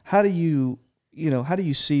 How do you how do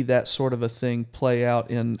you see that sort of a thing play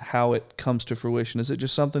out in how it comes to fruition? Is it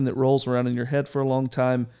just something that rolls around in your head for a long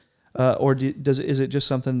time, or is it just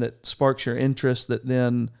something that sparks your interest that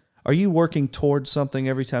then are you working towards something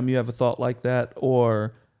every time you have a thought like that,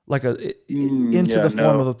 or like into Yeah, the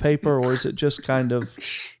form of no. a paper, or is it just kind of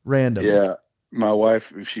random? Yeah. My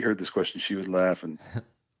wife, if she heard this question, she would laugh and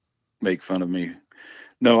make fun of me.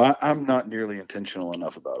 No, I'm not nearly intentional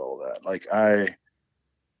enough about all that. Like I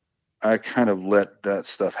kind of let that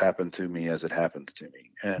stuff happen to me as it happens to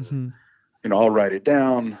me. And, Mm-hmm. I'll write it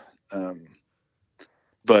down. Um,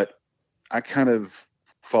 but I kind of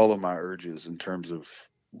follow my urges in terms of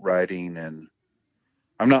writing, and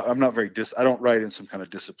I'm not very I don't write in some kind of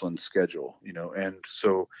disciplined schedule, and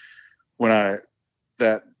so when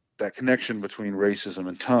that that connection between racism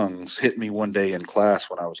and tongues hit me one day in class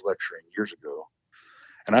when I was lecturing years ago.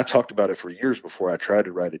 And I talked about it for years before I tried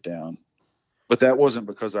to write it down. But that wasn't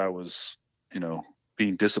because I was,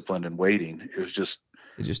 being disciplined and waiting. It was just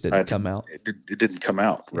It just didn't come out. it didn't come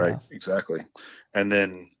out, right? Yeah. Exactly. And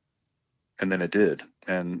then it did.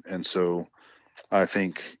 And so I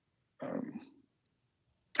think um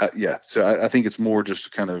yeah, so I think it's more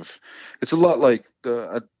just kind of, it's a lot like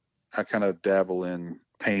I kind of dabble in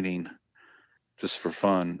painting just for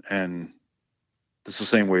fun, and it's the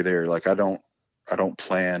same way there. Like I don't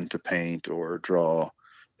plan to paint or draw.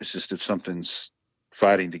 It's just if something's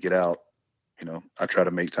fighting to get out, I try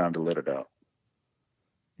to make time to let it out.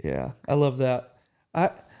 Yeah, I love that.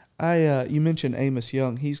 I you mentioned Amos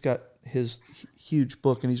Young. He's got his huge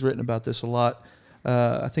book, and he's written about this a lot.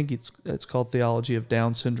 I think it's called Theology of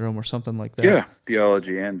Down Syndrome or something like that. Yeah,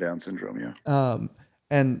 theology and Down syndrome. Yeah. Um,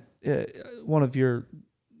 and one of your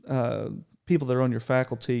uh, people that are on your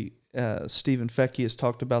faculty, Stephen Fecky, has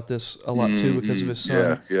talked about this a lot too because of his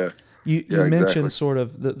son. Yeah, yeah, You yeah, exactly. mentioned sort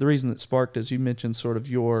of the reason it sparked is you mentioned sort of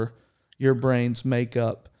your brain's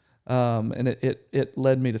makeup, and it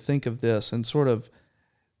led me to think of this and sort of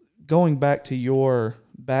going back to your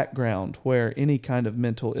background where any kind of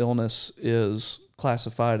mental illness is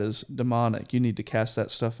classified as demonic. You need to cast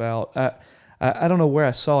that stuff out. I don't know where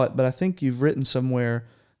I saw it, but I think you've written somewhere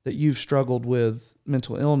that you've struggled with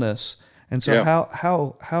mental illness. And so Yeah.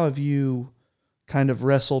 how have you kind of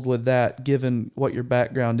wrestled with that given what your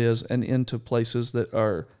background is and into places that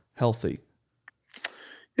are healthy?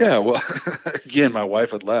 Yeah, well, again, my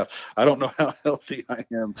wife would laugh. I don't know how healthy I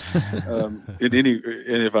am, and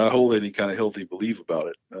if I hold any kind of healthy belief about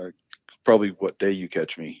it. Probably what day you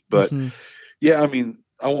catch me. But Hmm. yeah, I mean,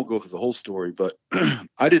 I won't go through the whole story, but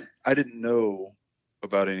I didn't know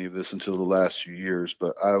about any of this until the last few years.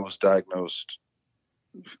 But I was diagnosed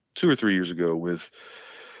 2 or 3 years ago with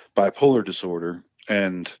bipolar disorder,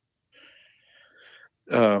 and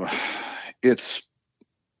um, it's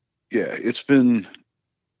it's been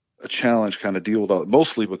a challenge kind of deal with all,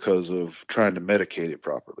 mostly because of trying to medicate it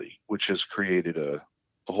properly, which has created a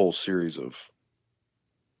whole series of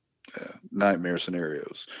nightmare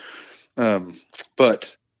scenarios. Um,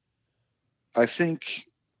 but I think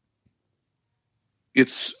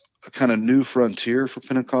it's a kind of new frontier for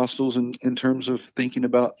Pentecostals in terms of thinking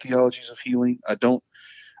about theologies of healing.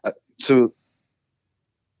 So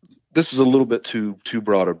this is a little bit too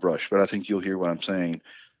broad a brush, but I think you'll hear what I'm saying.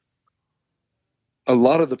 A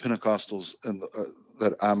lot of the Pentecostals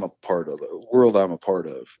that I'm a part of, the world I'm a part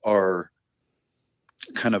of, are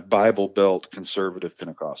kind of Bible Belt conservative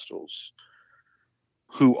Pentecostals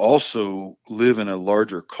who also live in a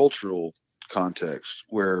larger cultural context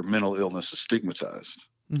where mental illness is stigmatized.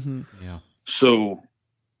 Hmm. Yeah. So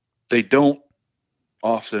they don't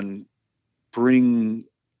often bring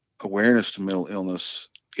awareness to mental illness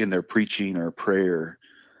in their preaching or prayer,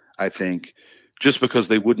 I think, just because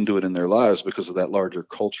they wouldn't do it in their lives because of that larger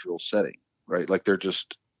cultural setting, right? Like they're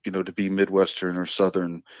just, to be Midwestern or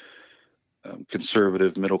Southern,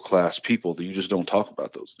 conservative middle class people, that you just don't talk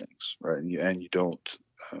about those things, right? And you don't,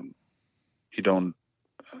 um, you don't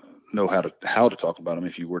know how to talk about them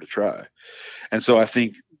if you were to try. And so I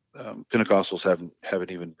think, Pentecostals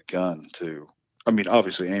haven't even begun to. I mean,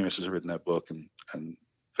 obviously Amos has written that book, and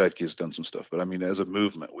Fedke has done some stuff, but I mean, as a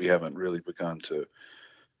movement, we haven't really begun to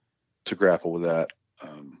grapple with that.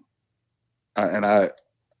 Um, and I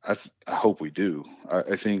hope we do.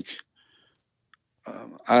 I think,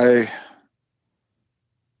 I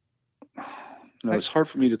no, I, it's hard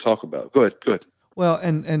for me to talk about. Go ahead. Go ahead. well,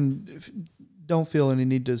 and don't feel any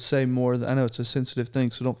need to say more. I know it's a sensitive thing,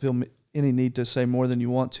 so don't feel any need to say more than you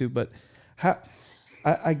want to. But how,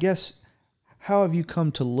 I guess, how have you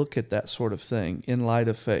come to look at that sort of thing in light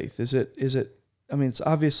of faith? Is it? I mean, it's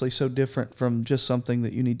obviously so different from just something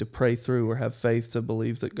that you need to pray through or have faith to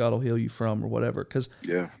believe that God will heal you from or whatever. Because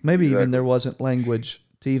Yeah, maybe even there exactly. wasn't language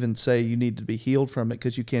to even say you need to be healed from it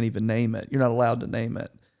because you can't even name it. You're not allowed to name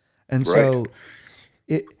it. And Right. so,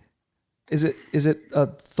 it is it a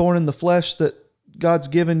thorn in the flesh that God's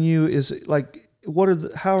given you? Is it like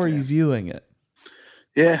how are you Yeah. viewing it?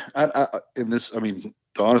 Yeah. In this, I mean,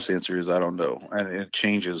 the honest answer is I don't know, and it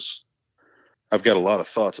changes. I've got a lot of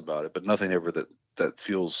thoughts about it, but nothing ever that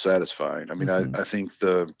feels satisfying. I mean, Hmm. I think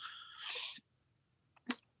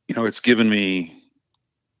it's given me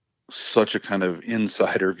such a kind of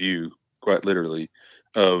insider view, quite literally,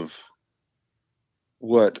 of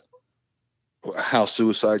what how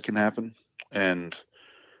suicide can happen, and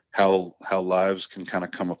how lives can kind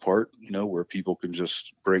of come apart. Where people can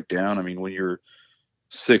just break down. I mean, when you're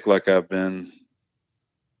sick like I've been,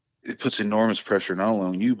 it puts enormous pressure not only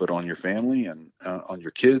on you but on your family, and on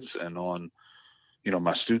your kids, and on,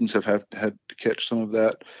 my students have had to catch some of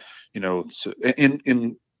that. So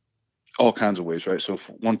in all kinds of ways, right? So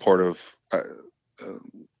for one part of, uh,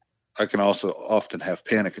 I can also often have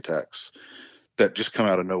panic attacks that just come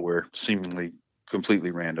out of nowhere, seemingly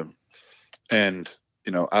completely random. And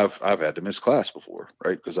I've had to miss class before,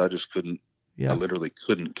 right? Because I just couldn't. I Yeah. literally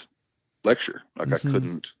couldn't lecture. Like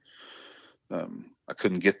Hmm. I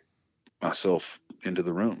couldn't get myself into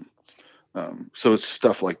the room. So it's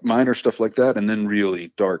stuff like minor stuff like that, and then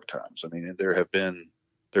really dark times. I mean, there have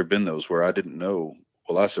been those where I didn't know,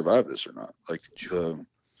 will I survive this or not? Like the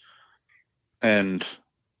and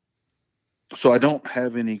so I don't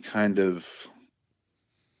have any kind of,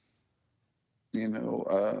 you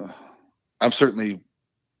know, I'm certainly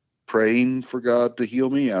praying for God to heal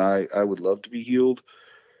me, and I would love to be healed.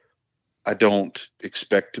 I don't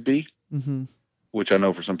expect to be, Hmm. which I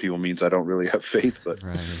know for some people means I don't really have faith, but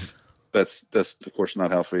Right. that's of course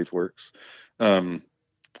not how faith works. Um,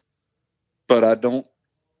 but I don't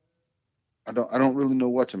really know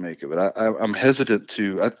what to make of it. I'm hesitant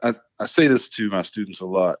to. I say this to my students a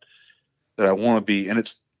lot, that I want to be, and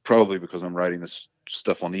it's probably because I'm writing this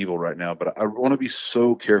stuff on evil right now, but I want to be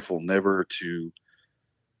so careful never to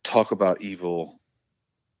talk about evil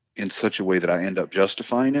in such a way that I end up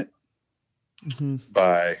justifying it Hmm.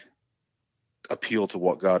 by appeal to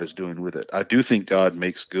what God is doing with it. I do think God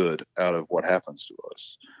makes good out of what happens to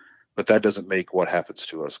us, but that doesn't make what happens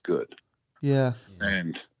to us good. Yeah. Yeah.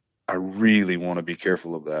 And I really want to be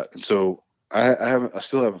careful of that. And so I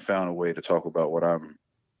still haven't found a way to talk about what I'm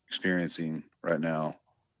experiencing right now,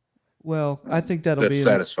 Well, I think that'll that's be an.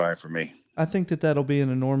 satisfying for me. I think that'll be an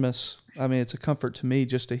enormous. I mean, it's a comfort to me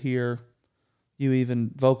just to hear you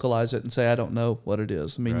even vocalize it and say, I don't know what it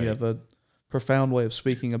is. I mean, you Right. have a profound way of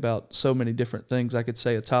speaking about so many different things. I could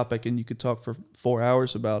say a topic and you could talk for 4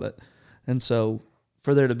 hours about it. And so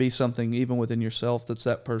for there to be something even within yourself that's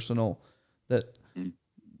that personal, that Mm.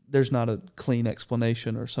 there's not a clean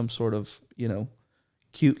explanation or some sort of,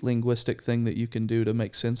 cute linguistic thing that you can do to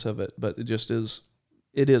make sense of it, but it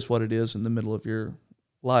is what it is in the middle of your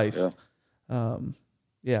life. Yeah. Um,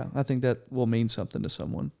 yeah, I think that will mean something to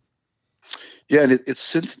someone. Yeah. And it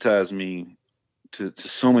sensitized me to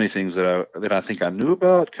so many things that I think I knew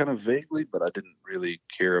about kind of vaguely, but I didn't really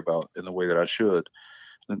care about in the way that I should.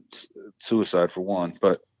 And suicide for one,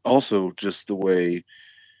 but also just the way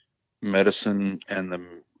medicine and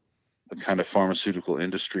the kind of pharmaceutical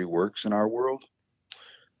industry works in our world.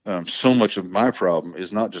 So much of my problem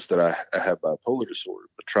is not just that I have bipolar disorder,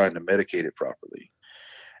 but trying to medicate it properly,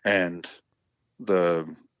 and the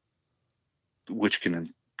which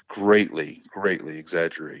can greatly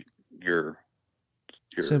exaggerate your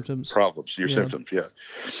your Symptoms. problems, your Yeah. symptoms. Yeah,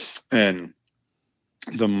 and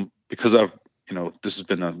because I've this has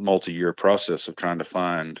been a multi-year process of trying to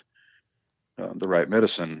find the right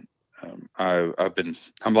medicine. I'm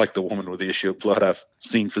like the woman with the issue of blood. I've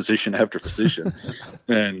seen physician after physician,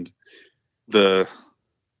 and the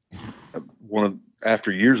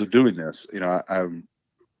after years of doing this, I'm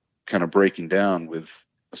kind of breaking down with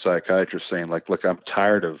a psychiatrist saying, like, look, I'm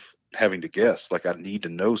tired of having to guess. Like, I need to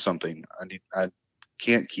know something. I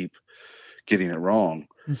can't keep getting it wrong.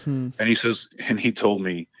 Mm-hmm. And he told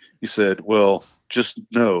me, he said, well, just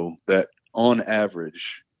know that on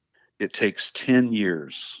average, it takes 10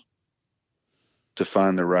 years to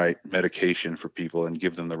find the right medication for people and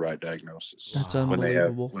give them the right diagnosis That's Wow.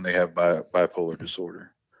 unbelievable. when they have bipolar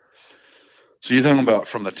disorder. So you're talking about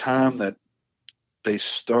from the time that they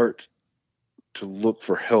start to look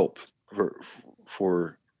for help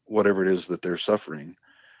for whatever it is that they're suffering,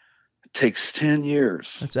 it takes 10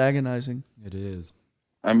 years. That's agonizing. It is.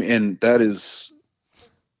 I mean, and that is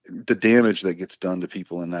the damage that gets done to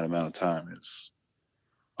people in that amount of time is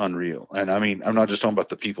unreal. And I mean, I'm not just talking about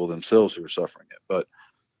the people themselves who are suffering it, but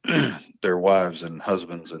their wives and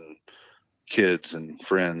husbands and kids and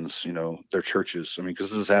friends, their churches. I mean,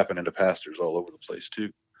 because this is happening to pastors all over the place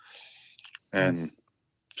too. And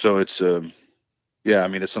so it's, yeah, I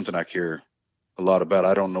mean, it's something I care a lot about.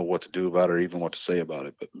 I don't know what to do about it or even what to say about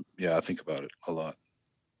it, but yeah, I think about it a lot.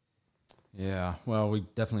 Yeah. Well, we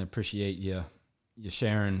definitely appreciate you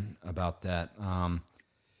sharing about that.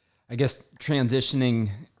 I guess transitioning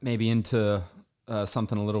maybe into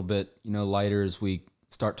something a little bit, lighter as we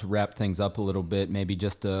start to wrap things up a little bit, maybe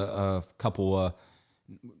just a couple,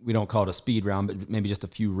 we don't call it a speed round, but maybe just a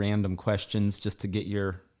few random questions just to get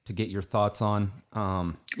your thoughts on.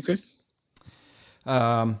 Okay.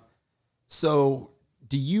 So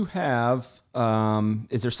do you have,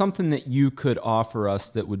 is there something that you could offer us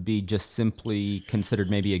that would be just simply considered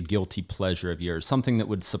maybe a guilty pleasure of yours, something that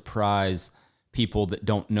would surprise people that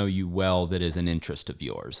don't know you well that is an interest of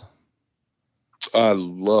yours? I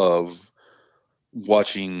love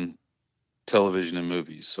watching television and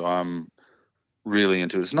movies, so I'm really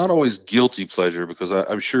into it. It's not always guilty pleasure because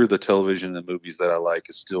I'm sure the television and movies that I like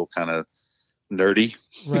is still kind of nerdy.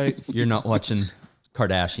 Right. You're not watching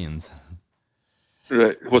Kardashians.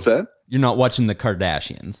 Right. What's that? You're not watching the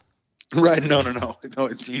Kardashians. Right. No,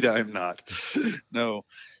 indeed I am not. No.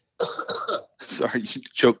 Sorry, you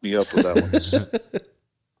choked me up with that one.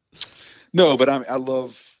 No, but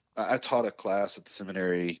I taught a class at the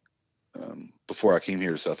seminary before I came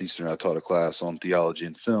here to Southeastern. I taught a class on theology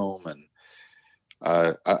and film, and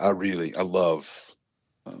I love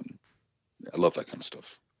that kind of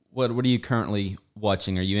stuff. What are you currently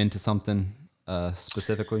watching? Are you into something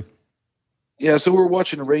specifically? Yeah, so we're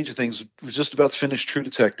watching a range of things. We're just about to finish True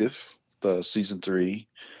Detective, season 3,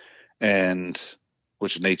 and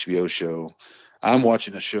which is an HBO show. I'm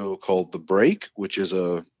watching a show called The Break, which is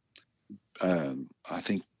I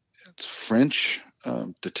think it's French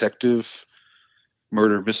detective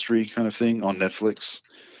murder mystery kind of thing on Netflix,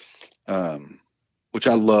 which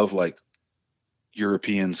I love, like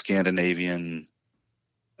European, Scandinavian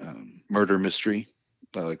murder mystery.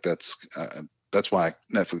 Like that's why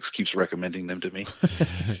Netflix keeps recommending them to me.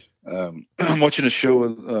 I'm watching a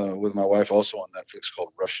show with my wife also on Netflix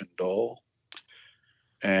called Russian Doll,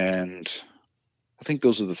 and I think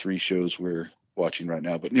those are the 3 shows we're watching right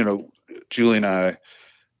now. But Julie and I,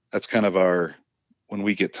 that's kind of when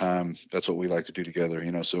we get time, that's what we like to do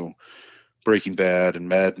together. So Breaking Bad and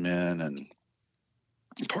Mad Men and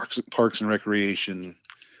Parks and Recreation,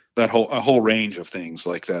 a whole range of things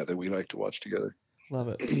like that we like to watch together. Love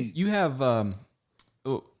it. You have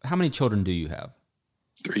how many children do you have?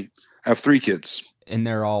 3. I have 3 kids, and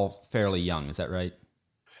they're all fairly young. Is that right?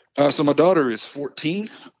 So my daughter is 14,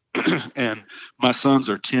 and my sons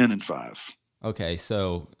are 10 and 5. Okay,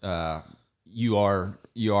 so you are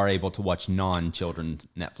able to watch non-children's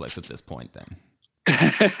Netflix at this point, then.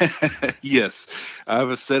 Yes,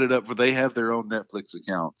 I've set it up where they have their own Netflix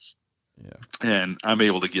accounts. Yeah, and I'm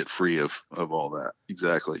able to get free of all that.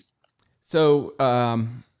 Exactly. So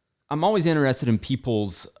I'm always interested in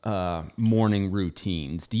people's morning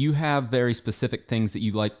routines. Do you have very specific things that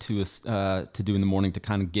you like to do in the morning to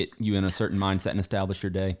kind of get you in a certain mindset and establish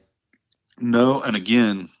your day? No, and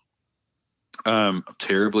again, I'm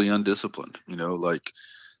terribly undisciplined.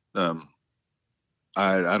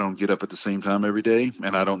 I don't get up at the same time every day,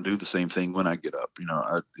 and I don't do the same thing when I get up.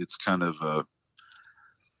 It's kind of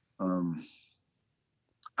I'm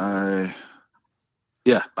a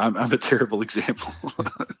terrible example.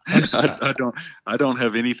 I don't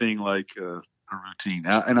have anything like a routine,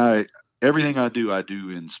 and everything I do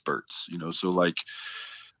in spurts. So like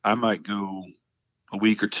I might go a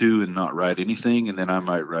week or 2 and not write anything, and then I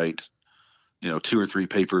might write 2 or 3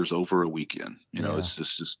 papers over a weekend. Yeah.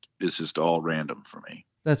 It's just all random for me.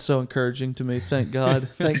 That's so encouraging to me. Thank God.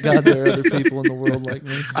 Thank God there are other people in the world like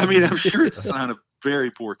me. I mean, I'm sure it's not a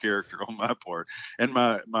very poor character on my part. And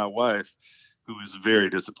my wife, who is a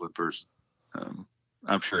very disciplined person,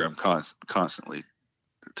 I'm sure I'm constantly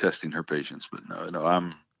testing her patience, but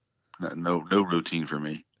I'm no routine for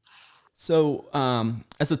me. So,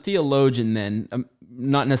 as a theologian, then, I'm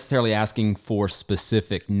not necessarily asking for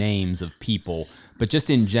specific names of people, but just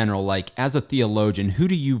in general, like as a theologian, who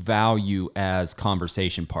do you value as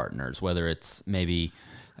conversation partners, whether it's maybe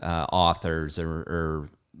authors or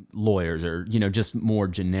lawyers or, just more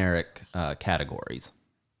generic categories?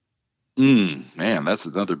 Man, that's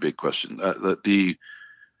another big question.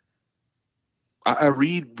 I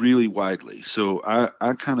read really widely, so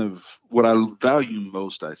I kind of what I value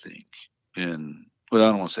most, I think, I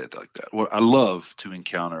don't want to say it like that. What I love to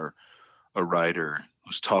encounter a writer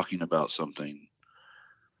who's talking about something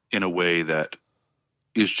in a way that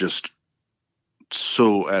is just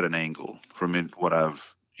so at an angle from what I've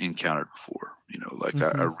encountered before.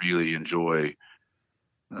 I really enjoy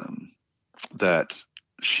that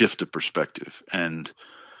shift of perspective, and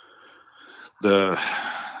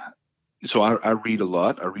so I read a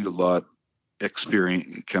lot. I read a lot,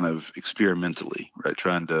 kind of experimentally, right?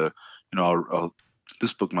 Trying to,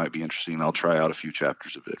 this book might be interesting. I'll try out a few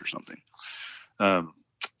chapters of it or something.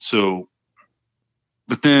 So,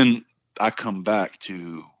 but then I come back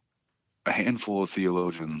to a handful of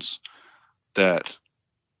theologians that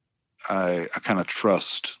I kind of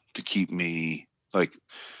trust to keep me like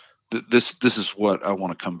this. This is what I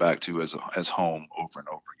want to come back to as home over and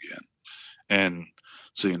over again. And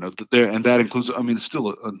so, that includes, I mean, it's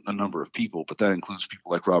still a number of people, but that includes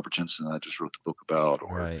people like Robert Jensen, I just wrote the book about,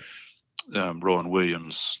 or Right. Rowan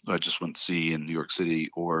Williams, I just went to see in New York City,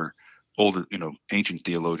 or older, ancient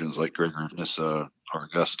theologians like Gregory of Nyssa, or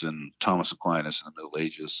Augustine, Thomas Aquinas in the Middle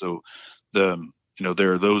Ages. So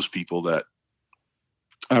there are those people that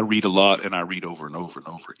I read a lot, and I read over and over and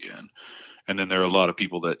over again. And then there are a lot of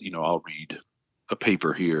people that, I'll read a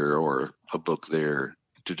paper here or a book there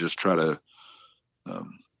to just try to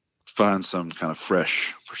find some kind of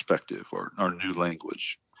fresh perspective or new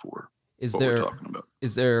language for we're talking about.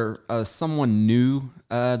 Is there someone new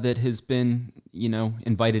that has been,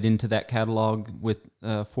 invited into that catalog with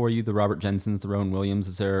for you? The Robert Jensens, the Rowan Williams.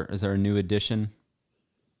 Is there a new addition?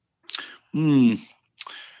 Probably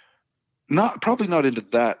not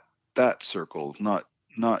into that circle. Not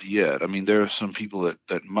yet. I mean, there are some people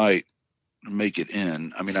that might make it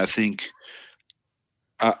in. I mean, I think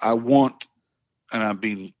I want, and I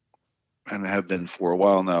have been for a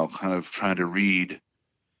while now, kind of trying to read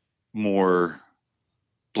more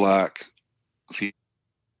Black theology.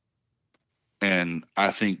 And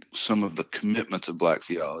I think some of the commitments of Black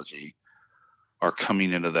theology are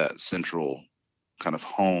coming into that central kind of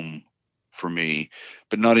home for me,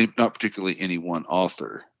 but not particularly any one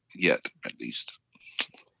author yet, at least.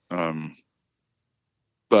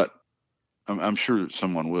 But I'm sure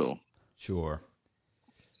someone will. Sure.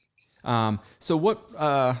 So what,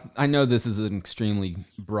 I know this is an extremely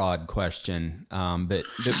broad question, but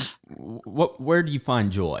where do you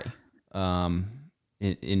find joy,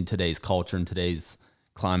 in today's culture, in today's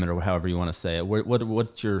climate, or however you want to say it?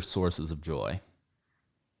 What's your sources of joy?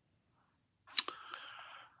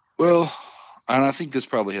 Well, and I think this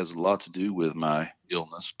probably has a lot to do with my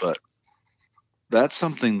illness, but that's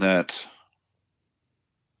something that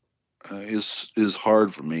is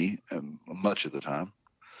hard for me much of the time.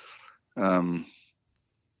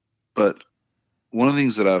 But one of the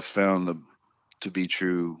things that I've found to be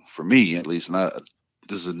true for me, at least, and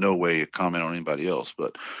this is in no way a comment on anybody else,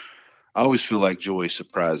 but I always feel like joy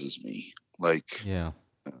surprises me. Like, yeah,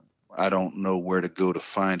 I don't know where to go to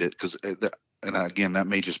find it, because, and again, that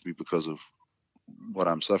may just be because of what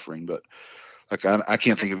I'm suffering, but like I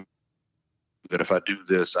can't think of that if I do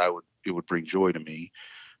this, it would bring joy to me.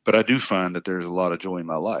 But I do find that there's a lot of joy in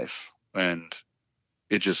my life, and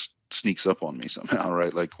it just sneaks up on me somehow,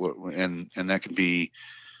 right? Like and that can be,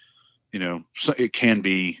 so it can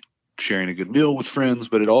be sharing a good meal with friends,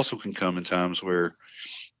 but it also can come in times where,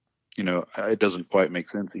 it doesn't quite make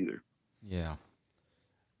sense either. Yeah.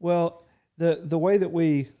 Well, the way that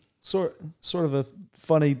we sort of a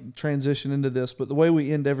funny transition into this, but the way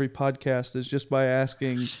we end every podcast is just by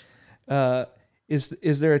asking,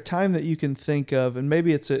 is there a time that you can think of, and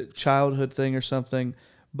maybe it's a childhood thing or something,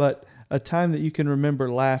 but a time that you can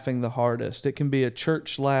remember laughing the hardest? It can be a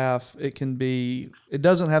church laugh. It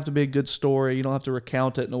doesn't have to be a good story. You don't have to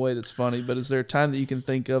recount it in a way that's funny, but is there a time that you can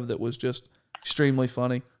think of that was just extremely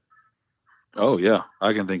funny? Oh yeah,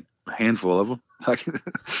 I can think a handful of them.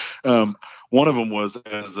 One of them was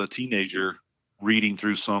as a teenager reading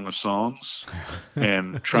through Song of Songs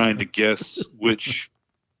and trying to guess which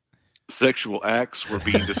sexual acts were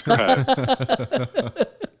being described.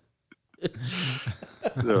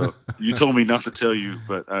 So, you told me not to tell you,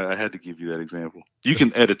 but I had to give you that example. You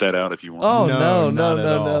can edit that out if you want. Oh No, no, not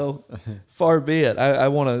at all. Far be it. I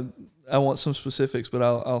want some specifics, but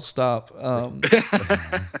I'll stop.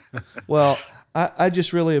 Well, I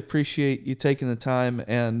just really appreciate you taking the time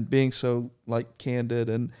and being so like candid,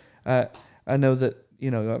 and I know that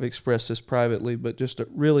I've expressed this privately, but just to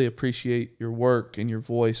really appreciate your work and your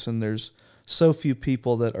voice. And there's so few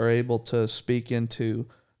people that are able to speak into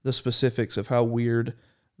the specifics of how weird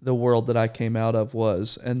the world that I came out of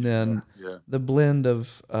was, and then the blend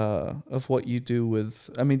of what you do with,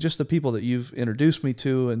 I mean, just the people that you've introduced me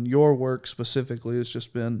to, and your work specifically has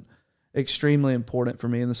just been extremely important for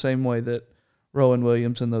me in the same way that Rowan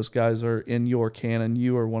Williams and those guys are in your canon.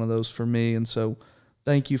 You are one of those for me, and so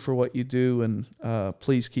thank you for what you do, and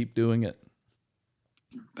please keep doing it.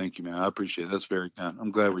 Thank you, man. I appreciate it. That's very kind. I'm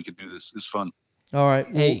glad we could do this. It's fun. All right.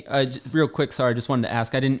 Hey, real quick, sorry, I just wanted to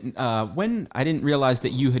ask. I didn't realize that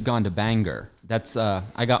you had gone to Bangor. That's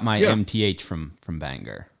I got my MTH from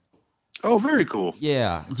Bangor. Oh, very cool.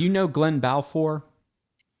 Yeah. Do you know Glenn Balfour?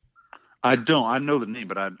 I don't. I know the name,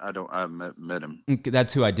 but I don't. I met him.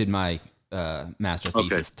 That's who I did my master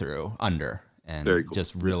thesis through under, and very cool.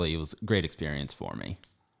 Just really, it was a great experience for me.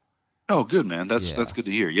 Oh, good, man. That's good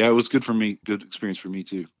to hear. Yeah, it was good for me. Good experience for me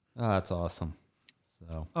too. Oh, that's awesome.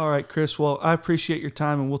 So. All right, Chris. Well, I appreciate your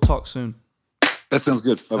time, and we'll talk soon. That sounds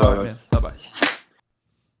good. Bye-bye. All right, man. Bye-bye.